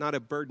God, not a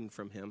burden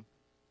from him.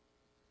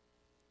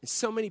 And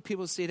so many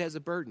people see it as a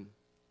burden.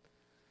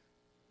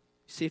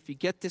 See, if you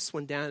get this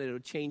one down, it'll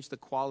change the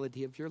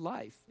quality of your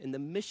life and the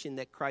mission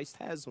that Christ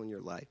has on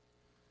your life.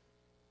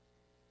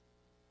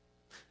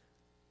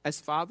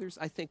 As fathers,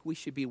 I think we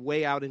should be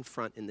way out in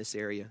front in this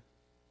area.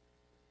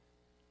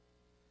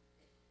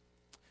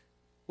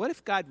 What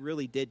if God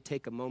really did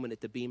take a moment at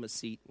the Bema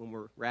seat when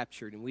we're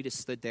raptured and we just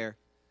stood there?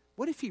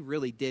 What if he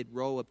really did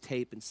roll up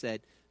tape and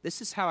said,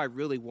 this is how I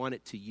really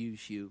wanted to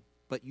use you,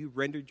 but you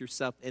rendered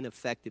yourself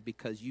ineffective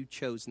because you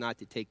chose not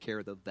to take care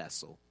of the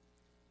vessel?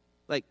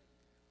 Like,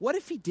 what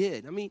if he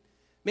did? I mean,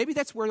 maybe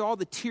that's where all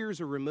the tears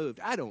are removed.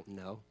 I don't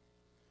know.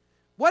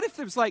 What if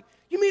there's like,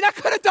 you mean I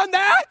could have done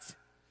that?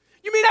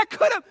 You mean I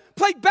could have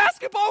played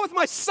basketball with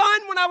my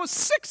son when I was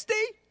 60?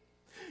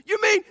 You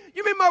mean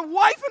my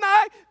wife and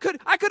I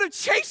could have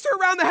chased her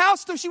around the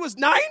house till she was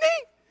 90?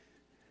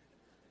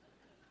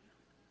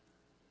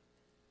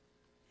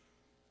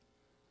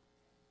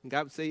 And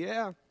God would say,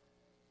 yeah.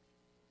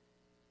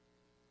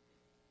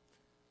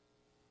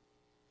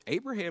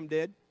 Abraham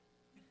did.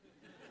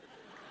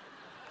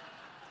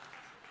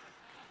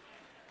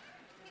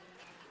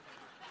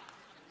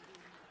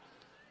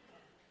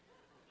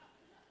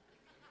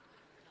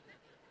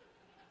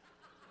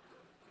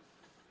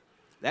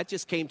 That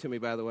just came to me,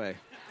 by the way.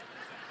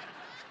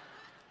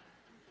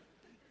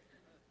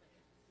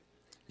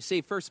 You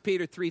see, 1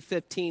 Peter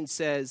 3:15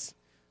 says,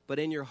 but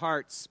in your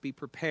hearts be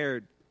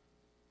prepared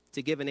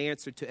to give an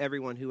answer to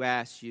everyone who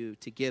asks you,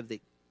 to give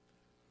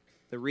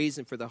the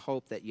reason for the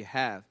hope that you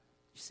have.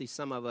 You see,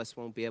 some of us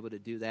won't be able to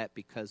do that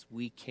because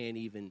we can't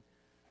even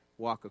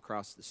walk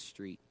across the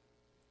street.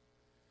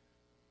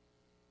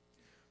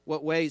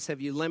 What ways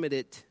have you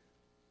limited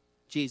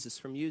Jesus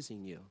from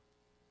using you?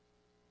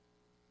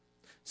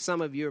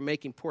 Some of you are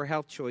making poor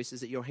health choices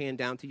that you'll hand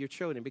down to your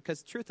children,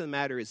 because the truth of the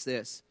matter is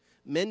this.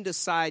 Men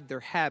decide their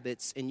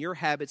habits, and your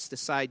habits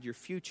decide your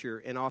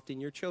future and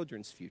often your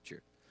children's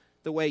future.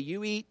 The way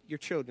you eat, your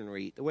children will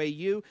eat. The way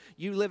you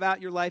live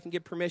out your life and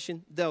get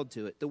permission, they'll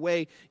do it. The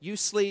way you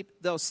sleep,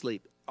 they'll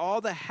sleep. All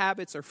the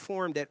habits are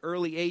formed at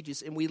early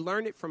ages, and we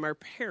learn it from our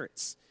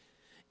parents.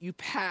 You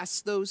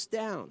pass those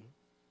down.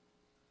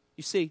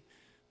 You see,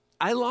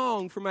 I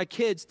long for my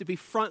kids to be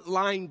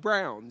frontline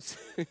Browns.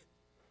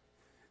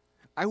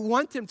 I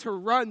want them to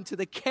run to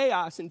the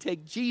chaos and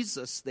take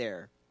Jesus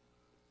there.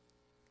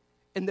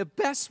 And the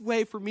best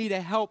way for me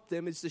to help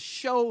them is to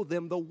show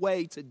them the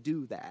way to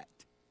do that.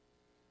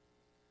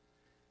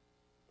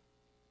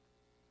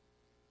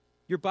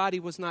 Your body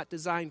was not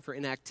designed for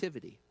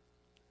inactivity.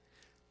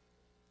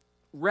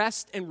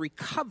 Rest and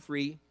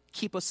recovery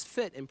keep us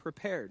fit and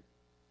prepared.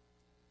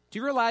 Do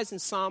you realize in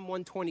Psalm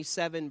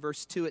 127,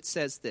 verse 2, it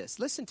says this?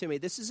 Listen to me.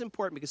 This is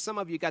important because some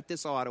of you got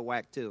this all out of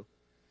whack too.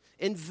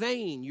 In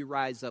vain you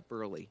rise up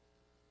early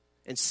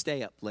and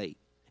stay up late.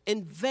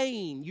 In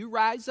vain you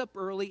rise up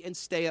early and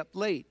stay up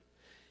late.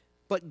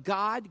 But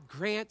God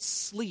grants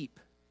sleep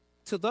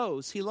to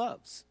those he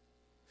loves.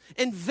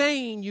 In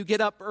vain you get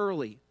up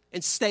early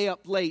and stay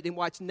up late and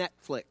watch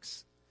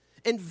Netflix.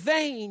 In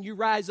vain you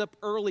rise up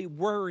early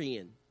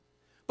worrying.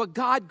 But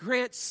God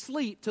grants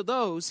sleep to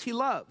those he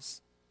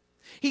loves.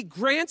 He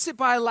grants it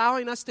by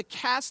allowing us to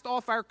cast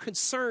off our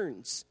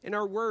concerns and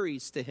our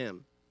worries to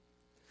him.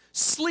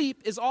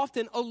 Sleep is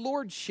often a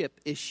lordship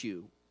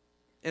issue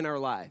in our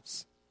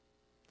lives.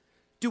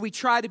 Do we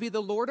try to be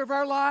the Lord of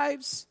our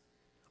lives,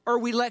 or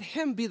we let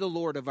him be the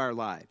Lord of our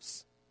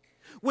lives.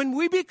 When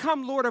we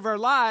become Lord of our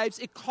lives,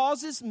 it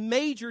causes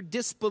major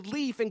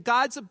disbelief in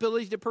God's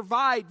ability to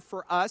provide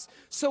for us,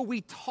 so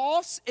we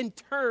toss and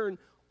turn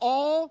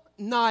all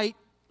night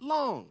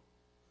long.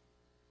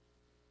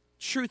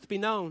 Truth be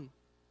known,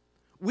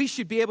 we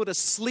should be able to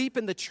sleep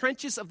in the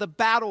trenches of the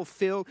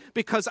battlefield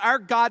because our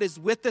God is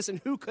with us, and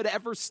who could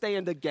ever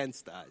stand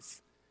against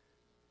us?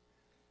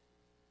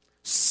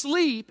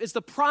 Sleep is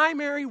the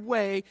primary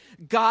way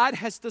God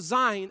has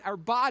designed our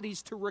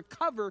bodies to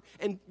recover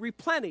and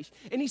replenish.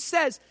 And he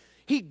says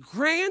he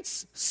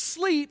grants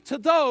sleep to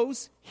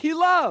those he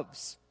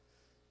loves.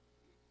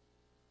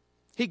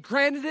 He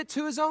granted it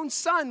to his own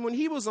son when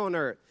he was on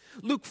earth.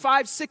 Luke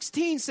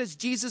 5:16 says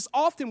Jesus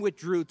often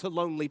withdrew to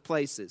lonely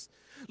places.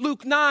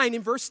 Luke 9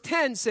 in verse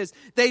 10 says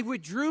they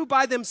withdrew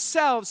by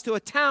themselves to a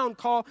town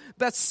called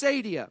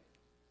Bethsaida.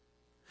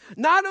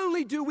 Not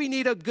only do we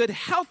need a good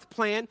health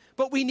plan,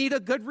 but we need a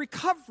good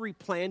recovery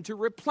plan to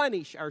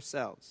replenish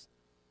ourselves.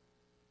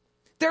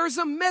 There's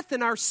a myth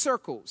in our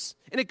circles,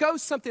 and it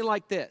goes something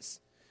like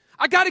this.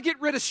 I got to get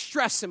rid of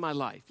stress in my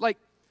life. Like,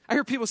 I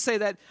hear people say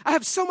that, I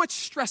have so much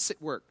stress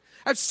at work.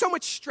 I have so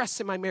much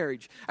stress in my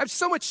marriage. I have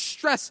so much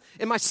stress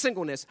in my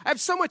singleness. I have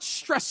so much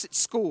stress at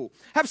school.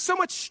 I have so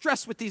much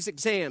stress with these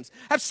exams.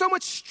 I have so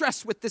much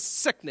stress with this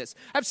sickness.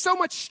 I have so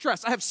much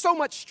stress. I have so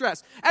much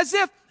stress. As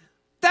if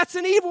that's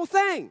an evil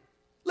thing.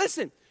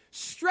 Listen,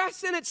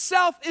 stress in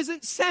itself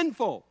isn't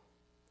sinful.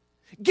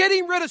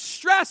 Getting rid of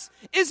stress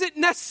isn't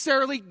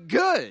necessarily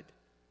good.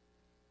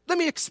 Let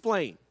me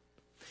explain.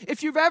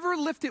 If you've ever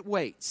lifted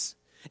weights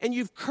and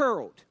you've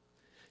curled,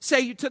 say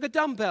you took a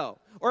dumbbell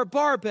or a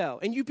barbell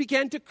and you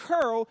began to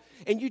curl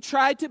and you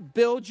tried to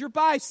build your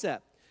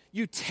bicep.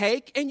 You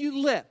take and you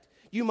lift.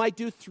 You might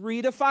do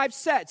 3 to 5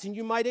 sets and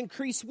you might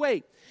increase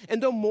weight.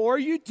 And the more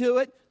you do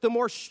it, the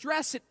more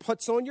stress it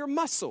puts on your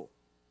muscle.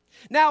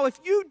 Now, if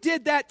you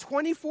did that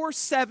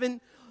 24/7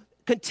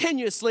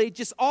 continuously,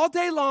 just all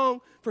day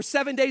long for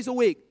 7 days a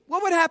week,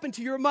 what would happen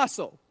to your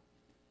muscle?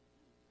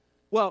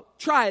 Well,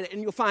 try it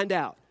and you'll find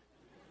out.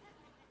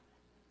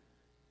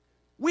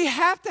 We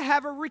have to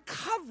have a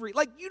recovery.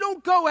 Like, you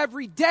don't go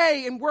every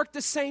day and work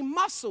the same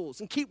muscles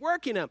and keep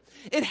working them.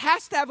 It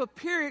has to have a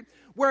period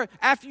where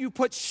after you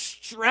put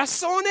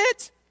stress on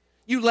it,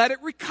 you let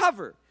it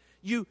recover.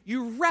 You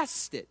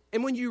rest it.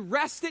 And when you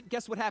rest it,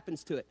 guess what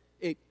happens to it?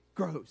 It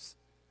grows.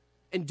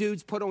 And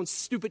dudes put on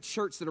stupid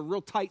shirts that are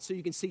real tight so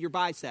you can see your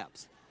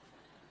biceps.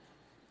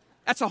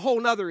 That's a whole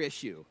nother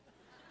issue.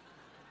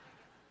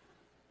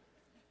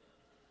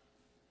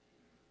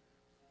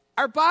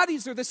 Our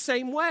bodies are the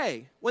same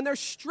way. When there's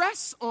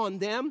stress on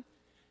them,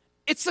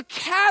 it's a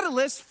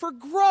catalyst for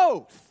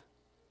growth.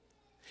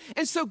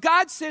 And so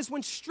God says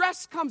when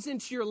stress comes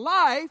into your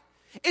life,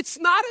 it's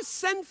not a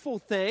sinful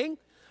thing,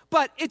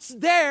 but it's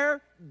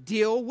there,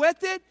 deal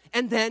with it,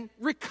 and then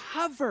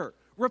recover.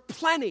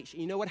 Replenish.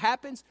 You know what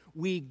happens?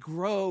 We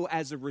grow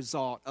as a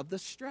result of the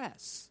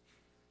stress.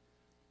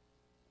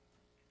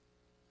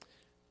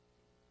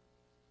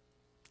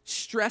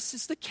 Stress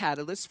is the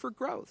catalyst for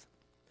growth.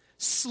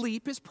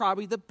 Sleep is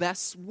probably the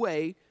best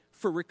way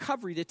for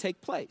recovery to take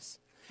place.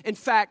 In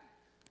fact,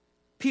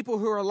 people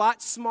who are a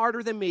lot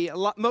smarter than me,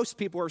 most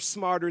people are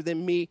smarter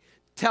than me,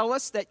 tell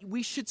us that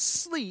we should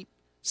sleep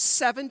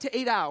 7 to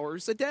 8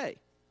 hours a day.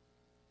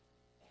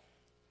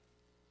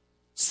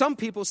 Some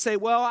people say,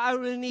 well, I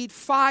only need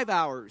 5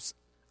 hours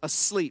of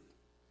sleep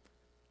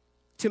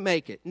to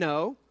make it.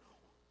 No,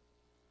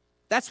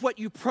 that's what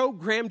you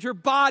programmed your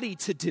body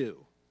to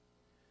do.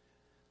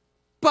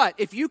 But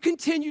if you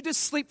continue to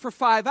sleep for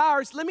 5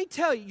 hours, let me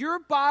tell you, your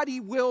body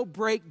will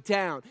break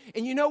down.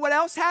 And you know what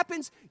else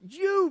happens?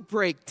 You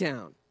break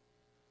down.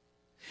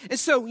 And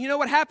so, you know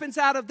what happens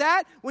out of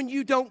that? When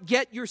you don't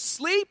get your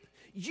sleep,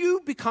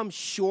 you become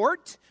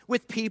short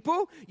with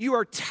people. You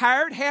are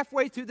tired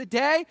halfway through the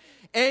day.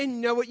 And you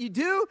know what you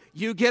do?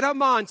 You get a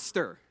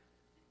monster.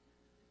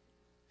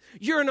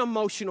 You're an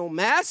emotional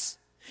mess.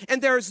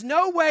 And there's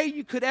no way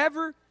you could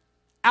ever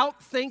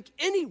outthink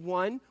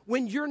anyone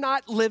when you're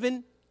not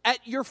living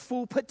at your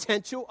full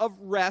potential of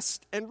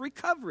rest and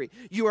recovery.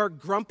 You are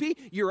grumpy,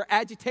 you are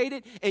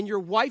agitated, and your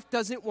wife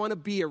doesn't want to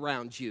be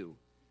around you.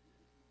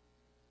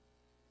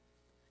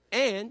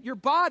 And your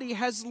body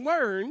has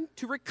learned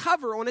to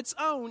recover on its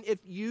own if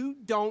you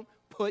don't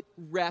put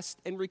rest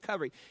and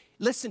recovery.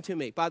 Listen to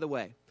me, by the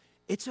way.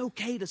 It's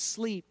okay to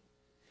sleep.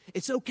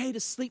 It's okay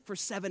to sleep for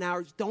 7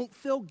 hours. Don't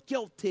feel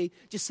guilty.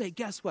 Just say,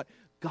 guess what?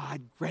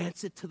 God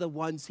grants it to the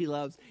ones he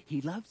loves.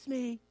 He loves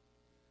me.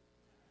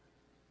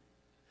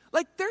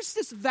 Like, there's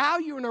this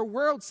value in our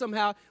world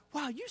somehow.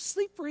 Wow, you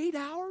sleep for 8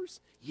 hours?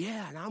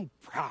 Yeah, and I'm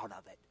proud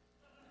of it.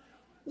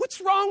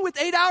 What's wrong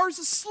with 8 hours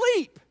of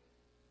sleep?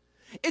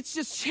 It's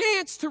just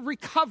chance to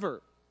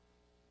recover.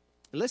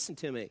 And listen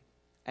to me.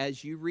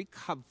 As you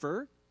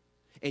recover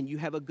and you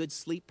have a good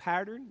sleep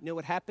pattern, you know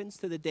what happens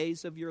to the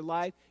days of your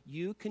life?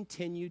 You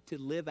continue to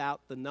live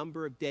out the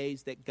number of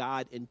days that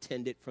God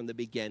intended from the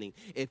beginning.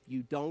 If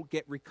you don't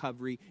get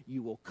recovery,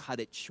 you will cut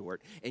it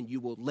short and you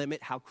will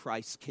limit how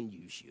Christ can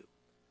use you.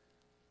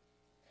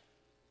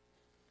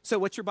 So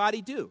what's your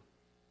body do?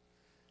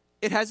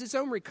 It has its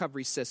own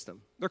recovery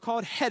system. They're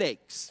called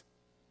headaches.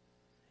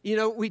 You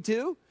know what we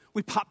do?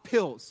 We pop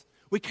pills.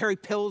 We carry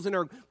pills in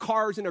our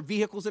cars, in our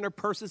vehicles, in our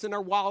purses, in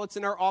our wallets,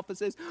 in our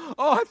offices.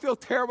 Oh, I feel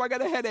terrible. I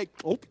got a headache.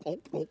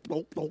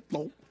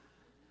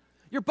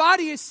 Your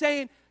body is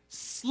saying,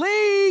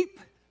 sleep,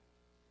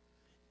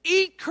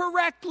 eat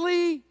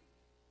correctly,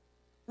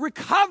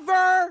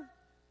 recover.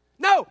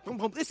 No,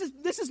 this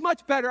is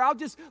much better. I'll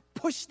just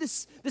push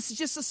this. This is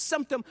just a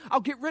symptom. I'll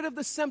get rid of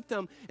the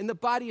symptom. And the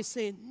body is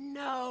saying,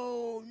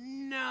 no,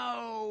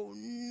 no,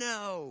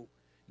 no.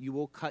 You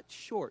will cut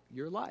short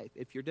your life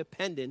if you're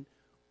dependent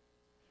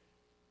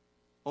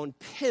on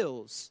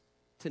pills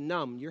to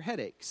numb your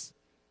headaches.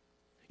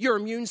 Your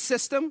immune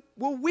system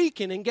will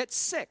weaken and get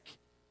sick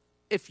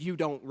if you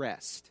don't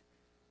rest.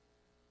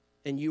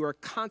 And you are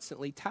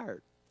constantly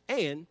tired.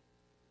 And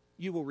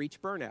you will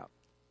reach burnout.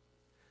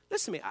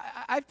 Listen to me,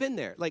 I've been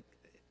there. Like,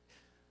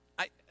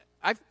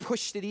 I've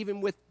pushed it even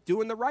with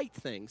doing the right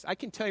things. I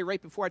can tell you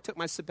right before I took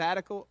my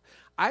sabbatical,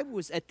 I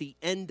was at the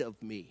end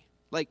of me.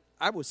 Like,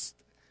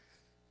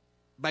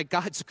 by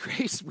God's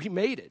grace, we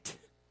made it.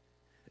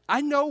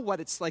 I know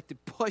what it's like to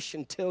push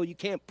until you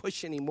can't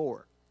push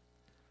anymore.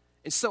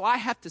 And so I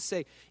have to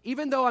say,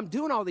 even though I'm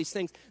doing all these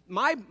things,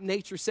 my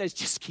nature says,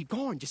 just keep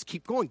going,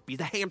 be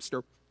the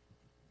hamster.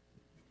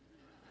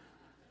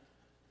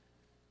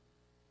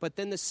 But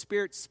then the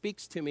Spirit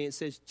speaks to me and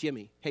says,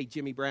 Jimmy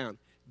Brown,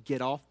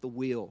 get off the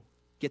wheel,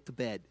 get to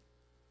bed.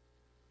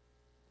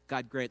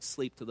 God grants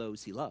sleep to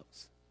those he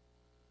loves.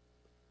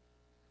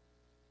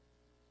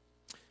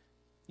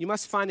 You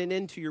must find an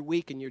end to your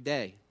week and your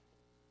day.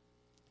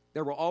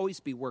 There will always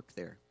be work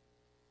there.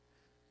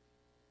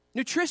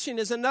 Nutrition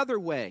is another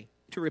way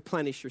to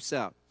replenish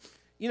yourself.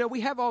 You know,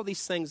 we have all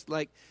these things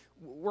like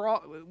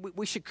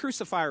we should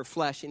crucify our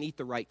flesh and eat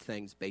the right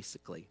things,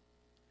 basically.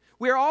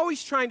 We are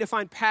always trying to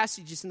find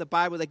passages in the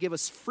Bible that give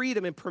us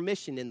freedom and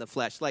permission in the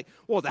flesh. Like,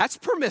 well, that's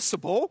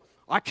permissible.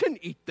 I can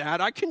eat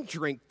that. I can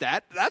drink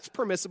that. That's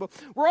permissible.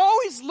 We're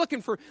always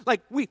looking for,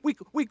 like, we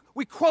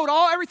quote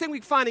everything we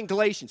find in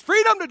Galatians.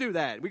 Freedom to do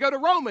that. We go to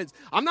Romans.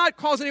 I'm not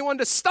causing anyone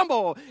to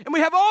stumble. And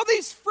we have all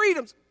these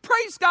freedoms.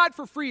 Praise God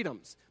for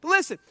freedoms. But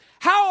listen,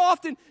 how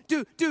often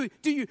do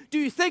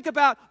you think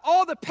about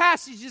all the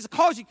passages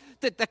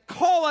that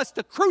call us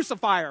to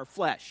crucify our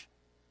flesh?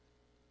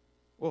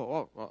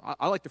 Well,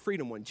 I like the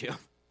freedom one, Jim.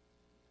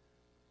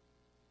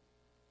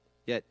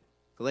 Yet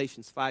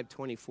Galatians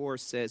 5:24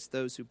 says,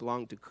 those who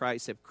belong to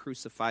Christ have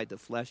crucified the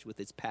flesh with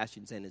its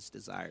passions and its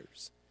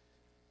desires.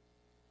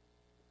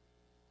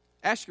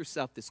 Ask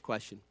yourself this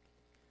question.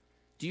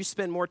 Do you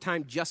spend more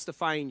time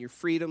justifying your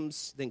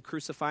freedoms than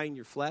crucifying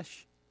your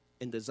flesh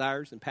and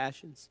desires and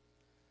passions?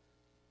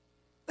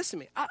 Listen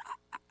to me.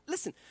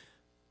 Listen,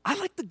 I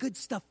like the good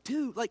stuff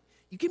too. Like,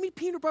 you give me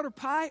peanut butter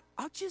pie,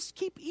 I'll just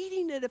keep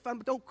eating it if I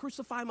don't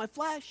crucify my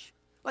flesh.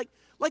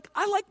 Like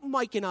I like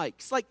Mike and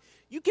Ike's. Like,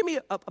 you give me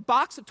a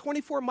box of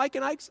 24 Mike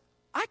and Ike's,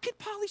 I could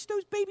polish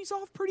those babies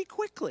off pretty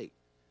quickly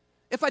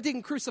if I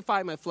didn't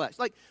crucify my flesh.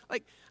 Like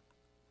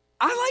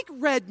I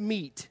like red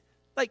meat.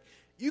 Like,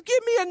 you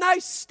give me a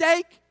nice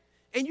steak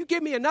and you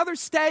give me another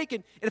steak,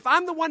 and if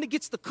I'm the one that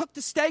gets to cook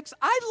the steaks,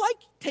 I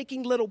like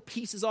taking little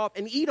pieces off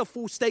and eat a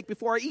full steak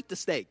before I eat the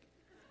steak.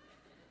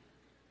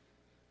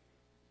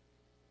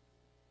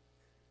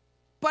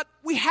 But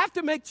we have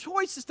to make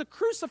choices to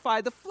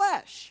crucify the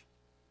flesh.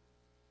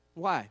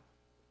 Why?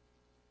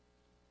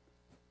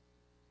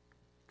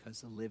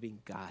 Because the living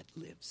God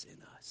lives in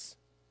us.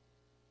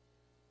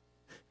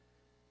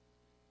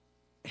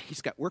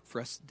 He's got work for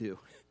us to do.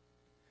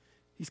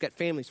 He's got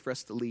families for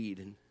us to lead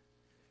and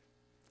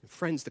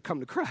friends to come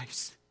to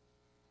Christ.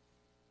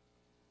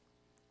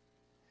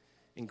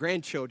 And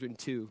grandchildren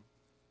to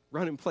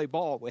run and play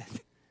ball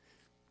with.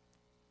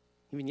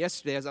 Even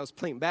yesterday, as I was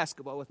playing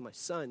basketball with my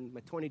son,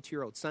 my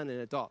 22-year-old son in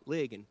an adult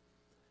league, and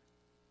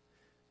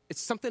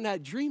it's something that I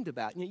dreamed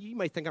about. You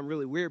might think I'm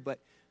really weird, but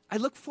I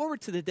look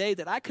forward to the day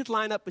that I could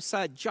line up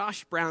beside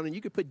Josh Brown, and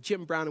you could put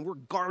Jim Brown, and we're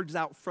guards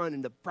out front,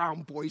 and the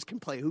Brown boys can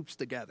play hoops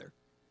together.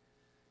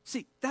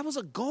 See, that was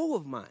a goal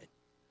of mine.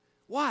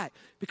 Why?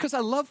 Because I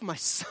love my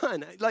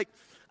son.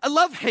 I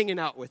love hanging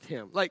out with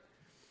him.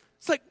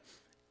 It's like,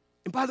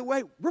 and by the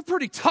way, we're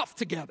pretty tough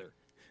together.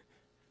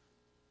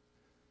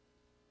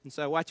 And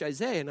so I watch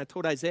Isaiah, and I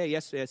told Isaiah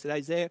yesterday, I said,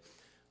 Isaiah,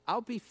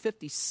 I'll be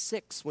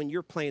 56 when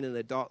you're playing in the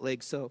adult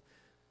league, so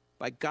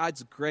by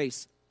God's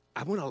grace,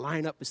 I want to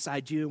line up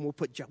beside you, and we'll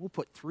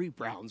put 3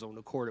 Browns on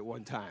the court at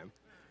one time.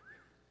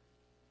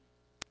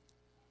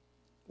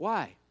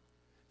 Why?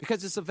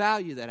 Because it's a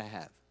value that I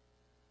have.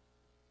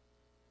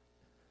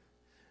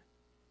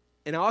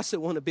 And I also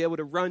want to be able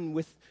to run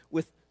with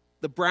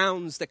the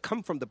Browns that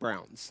come from the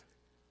Browns.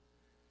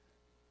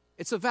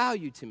 It's a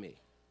value to me.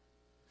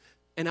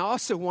 And I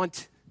also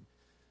want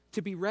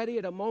to be ready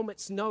at a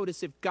moment's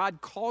notice if God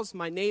calls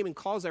my name and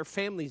calls our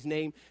family's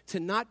name to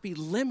not be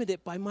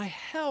limited by my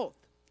health.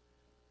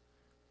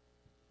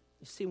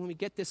 You see, when we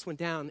get this one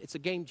down, it's a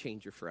game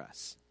changer for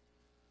us.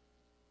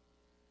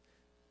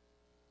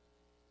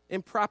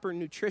 Improper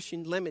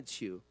nutrition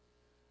limits you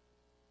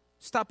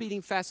Stop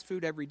eating fast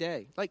food every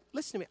day. Like,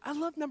 listen to me. I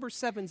love number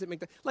 7s at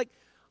McDonald's. Like,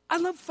 I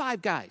love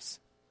Five Guys.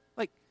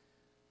 Like,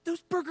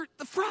 those burgers,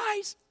 the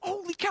fries,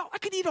 holy cow, I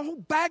could eat a whole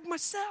bag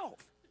myself.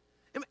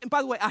 And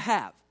by the way, I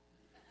have.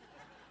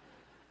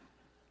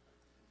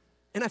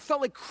 And I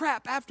felt like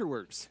crap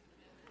afterwards.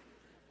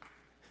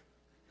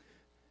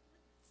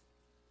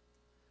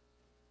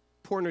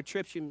 Poor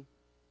nutrition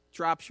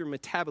drops your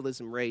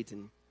metabolism rate.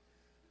 And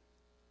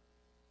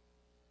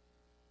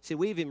see,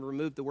 we even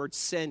removed the word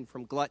sin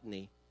from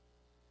gluttony,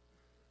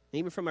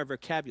 even from our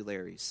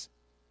vocabularies.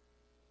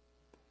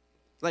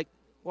 Like,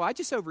 well, I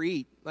just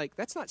overeat. Like,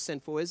 that's not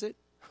sinful, is it?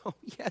 Oh,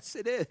 yes,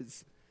 it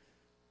is.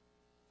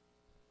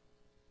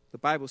 The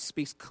Bible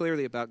speaks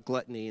clearly about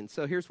gluttony. And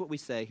so here's what we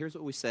say. Here's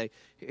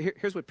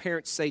what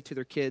parents say to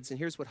their kids, and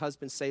here's what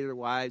husbands say to their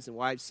wives, and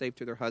wives say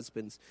to their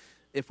husbands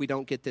if we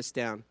don't get this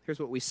down. Here's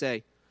what we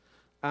say.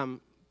 I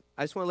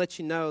just want to let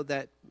you know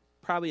that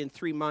probably in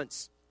 3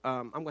 months,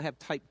 I'm going to have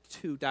type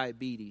 2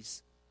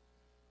 diabetes.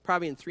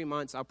 Probably in 3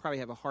 months, I'll probably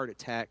have a heart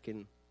attack.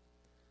 And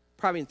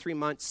probably in 3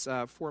 months,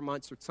 4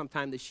 months, or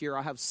sometime this year,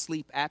 I'll have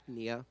sleep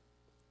apnea.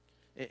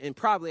 And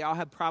probably I'll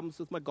have problems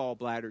with my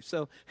gallbladder.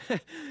 So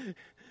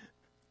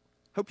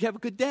hope you have a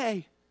good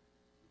day.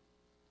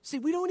 See,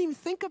 we don't even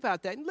think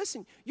about that. And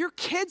listen, your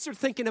kids are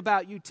thinking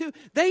about you too.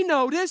 They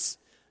notice.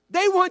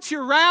 They want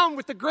you around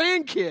with the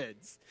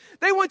grandkids.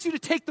 They want you to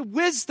take the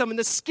wisdom and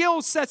the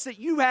skill sets that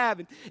you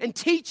have and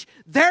teach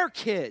their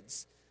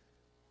kids.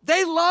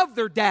 They love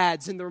their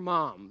dads and their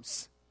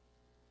moms.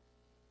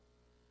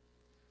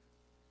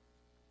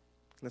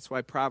 That's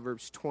why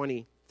Proverbs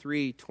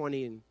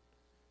 23:20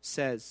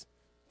 says,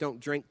 don't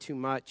drink too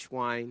much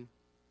wine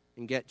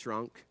and get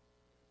drunk.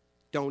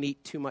 Don't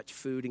eat too much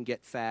food and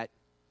get fat.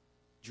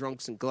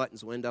 Drunks and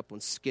gluttons will end up on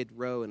Skid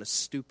Row in a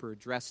stupor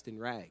dressed in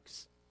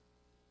rags.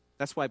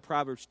 That's why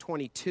Proverbs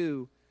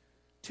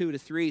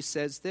 22:2-3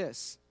 says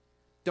this.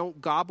 Don't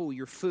gobble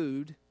your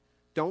food.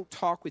 Don't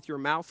talk with your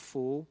mouth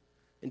full.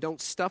 And don't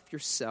stuff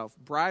yourself.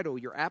 Bridle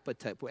your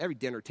appetite. Well, every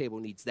dinner table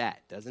needs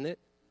that, doesn't it?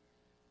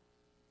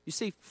 You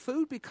see,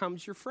 food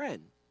becomes your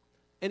friend.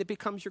 And it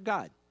becomes your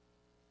God.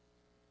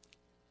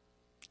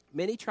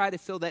 Many try to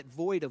fill that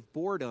void of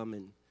boredom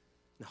and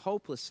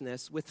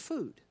hopelessness with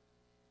food.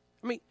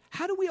 I mean,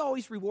 how do we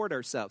always reward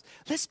ourselves?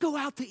 Let's go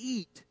out to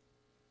eat.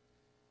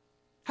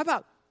 How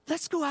about,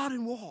 let's go out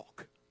and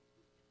walk?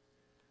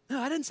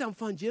 No, that doesn't sound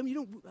fun, Jim. You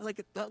don't like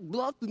it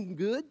looking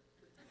good.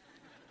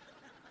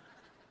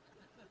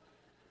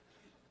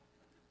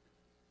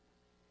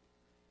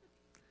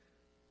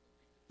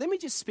 Let me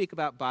just speak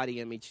about body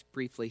image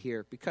briefly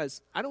here,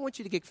 because I don't want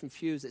you to get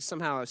confused that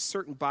somehow a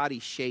certain body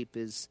shape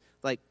is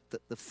like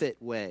the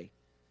fit way.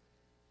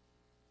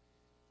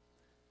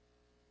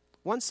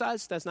 One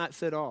size does not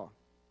fit all.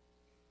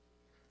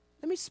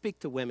 Let me speak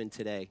to women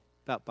today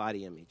about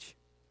body image.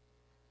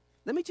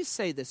 Let me just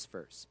say this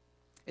first.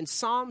 In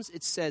Psalms,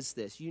 it says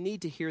this. You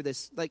need to hear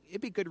this. Like,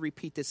 it'd be good to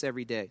repeat this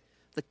every day.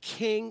 The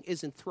king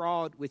is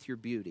enthralled with your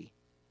beauty.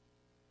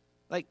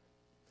 Like,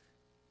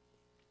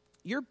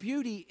 your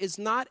beauty is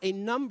not a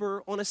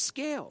number on a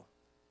scale.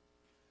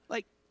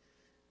 Like,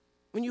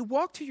 when you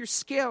walk to your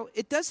scale,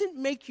 it doesn't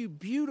make you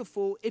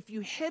beautiful if you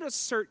hit a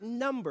certain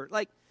number.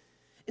 Like,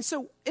 and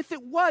so if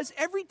it was,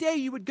 every day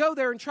you would go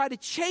there and try to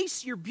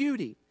chase your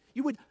beauty.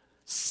 You would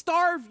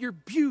starve your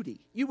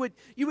beauty. You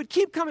would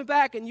keep coming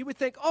back and you would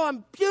think, oh,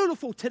 I'm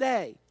beautiful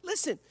today.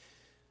 Listen,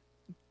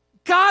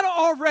 God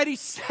already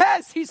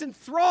says he's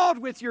enthralled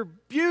with your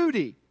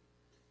beauty.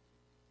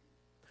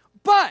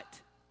 But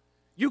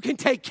you can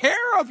take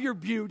care of your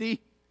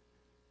beauty.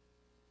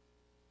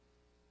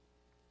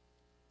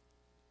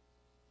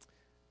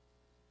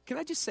 Can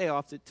I just say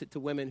off to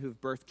women who've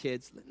birthed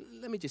kids,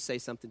 let me just say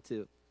something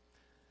too.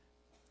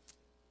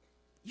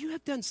 You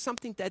have done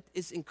something that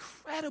is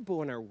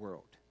incredible in our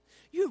world.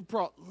 You have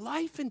brought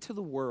life into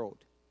the world.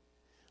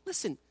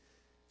 Listen,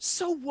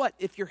 so what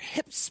if your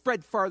hips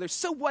spread farther?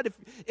 So what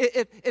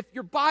if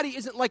your body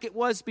isn't like it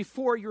was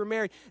before you were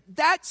married?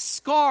 That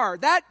scar,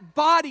 that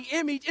body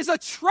image is a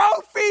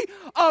trophy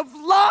of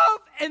love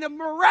and a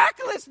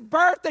miraculous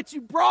birth that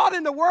you brought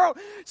in the world.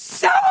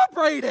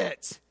 Celebrate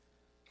it.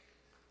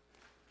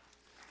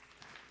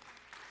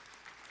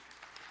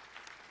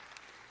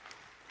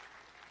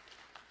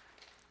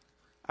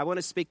 I want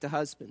to speak to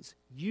husbands.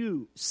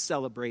 You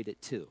celebrate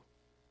it too.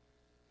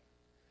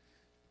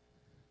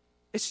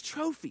 It's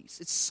trophies.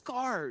 It's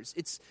scars.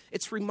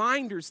 It's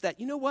reminders that,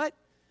 you know what?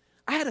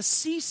 I had a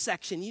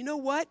C-section. You know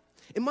what?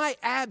 And my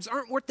abs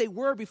aren't what they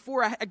were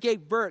before I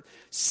gave birth.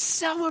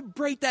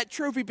 Celebrate that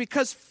trophy,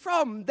 because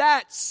from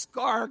that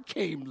scar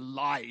came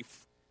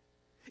life.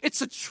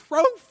 It's a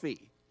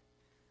trophy.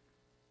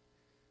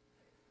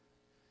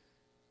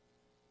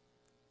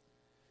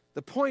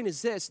 The point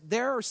is this: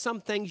 there are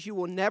some things you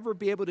will never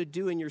be able to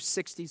do in your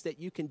 60s that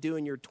you can do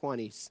in your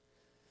 20s.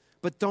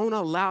 But don't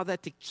allow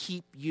that to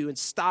keep you and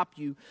stop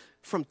you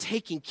from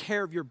taking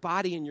care of your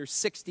body in your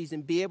 60s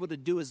and be able to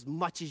do as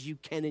much as you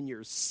can in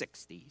your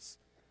 60s.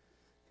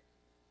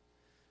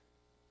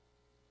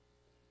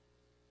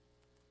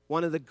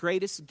 One of the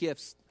greatest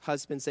gifts,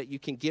 husbands, that you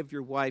can give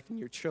your wife and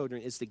your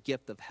children is the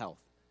gift of health.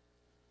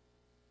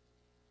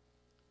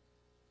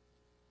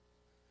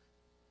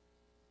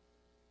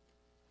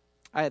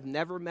 I have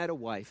never met a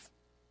wife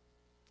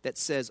that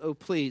says, oh,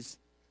 please,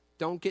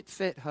 don't get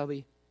fit,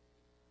 hubby.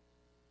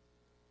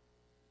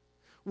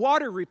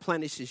 Water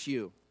replenishes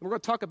you. We're going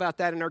to talk about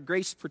that in our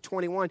Grace for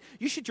 21.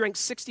 You should drink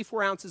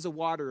 64 ounces of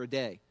water a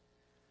day.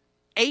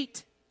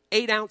 8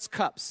 8-ounce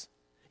cups.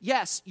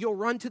 Yes, you'll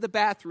run to the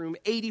bathroom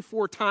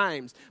 84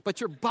 times,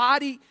 but your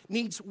body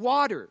needs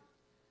water.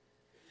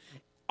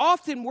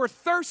 Often we're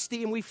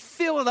thirsty and we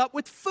fill it up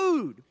with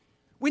food.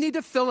 We need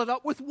to fill it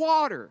up with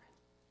water.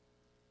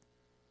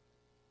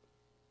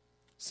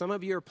 Some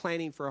of you are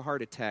planning for a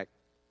heart attack.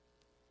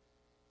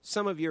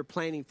 Some of you are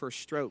planning for a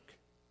stroke.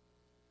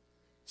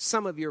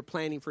 Some of you are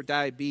planning for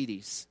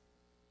diabetes.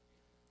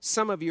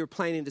 Some of you are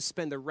planning to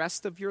spend the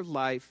rest of your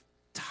life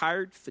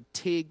tired,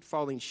 fatigued,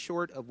 falling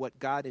short of what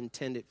God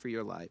intended for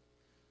your life.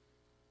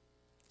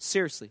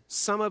 Seriously,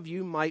 some of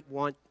you might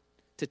want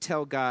to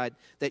tell God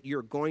that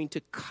you're going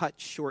to cut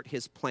short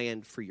his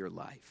plan for your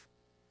life.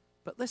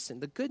 But listen,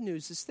 the good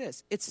news is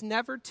this: it's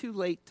never too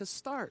late to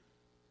start.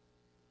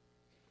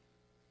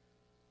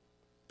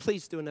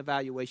 Please do an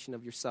evaluation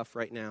of yourself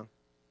right now.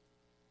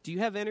 Do you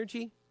have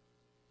energy?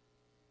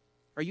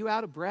 Are you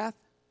out of breath?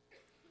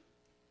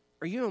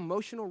 Are you an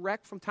emotional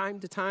wreck from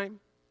time to time?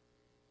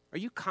 Are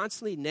you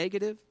constantly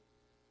negative?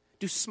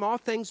 Do small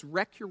things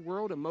wreck your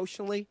world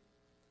emotionally?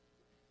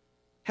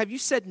 Have you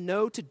said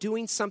no to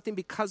doing something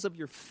because of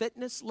your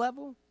fitness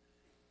level?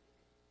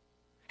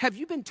 Have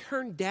you been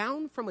turned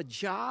down from a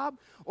job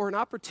or an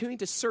opportunity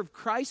to serve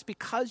Christ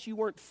because you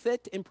weren't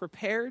fit and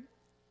prepared?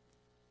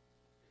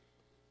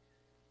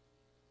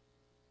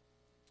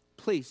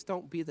 Please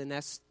don't be the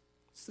next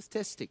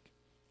statistic.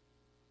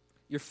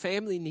 Your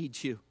family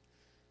needs you.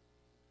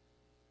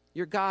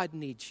 Your God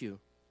needs you.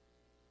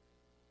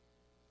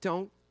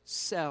 Don't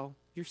sell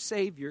your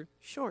Savior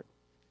short.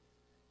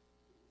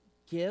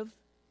 Give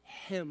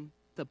him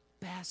the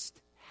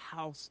best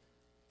house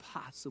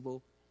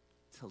possible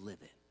to live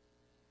in.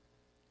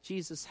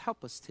 Jesus,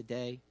 help us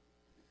today.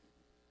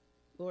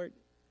 Lord,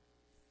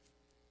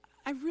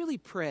 I really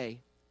pray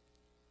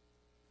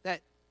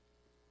that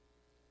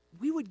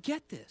we would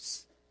get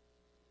this.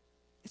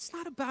 It's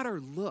not about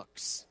our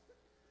looks.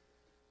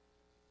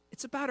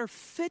 It's about our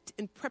fit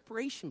and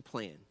preparation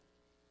plan.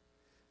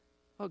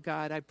 Oh,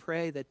 God, I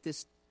pray that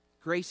this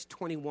Grace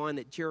 21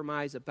 that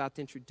Jeremiah is about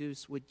to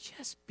introduce would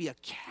just be a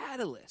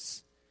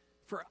catalyst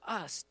for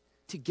us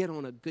to get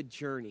on a good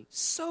journey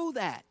so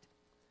that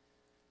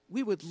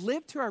we would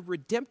live to our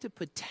redemptive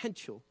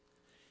potential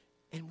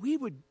and we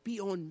would be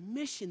on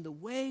mission the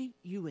way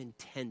you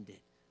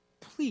intended.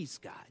 Please,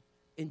 God,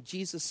 in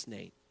Jesus'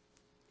 name,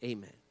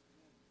 amen.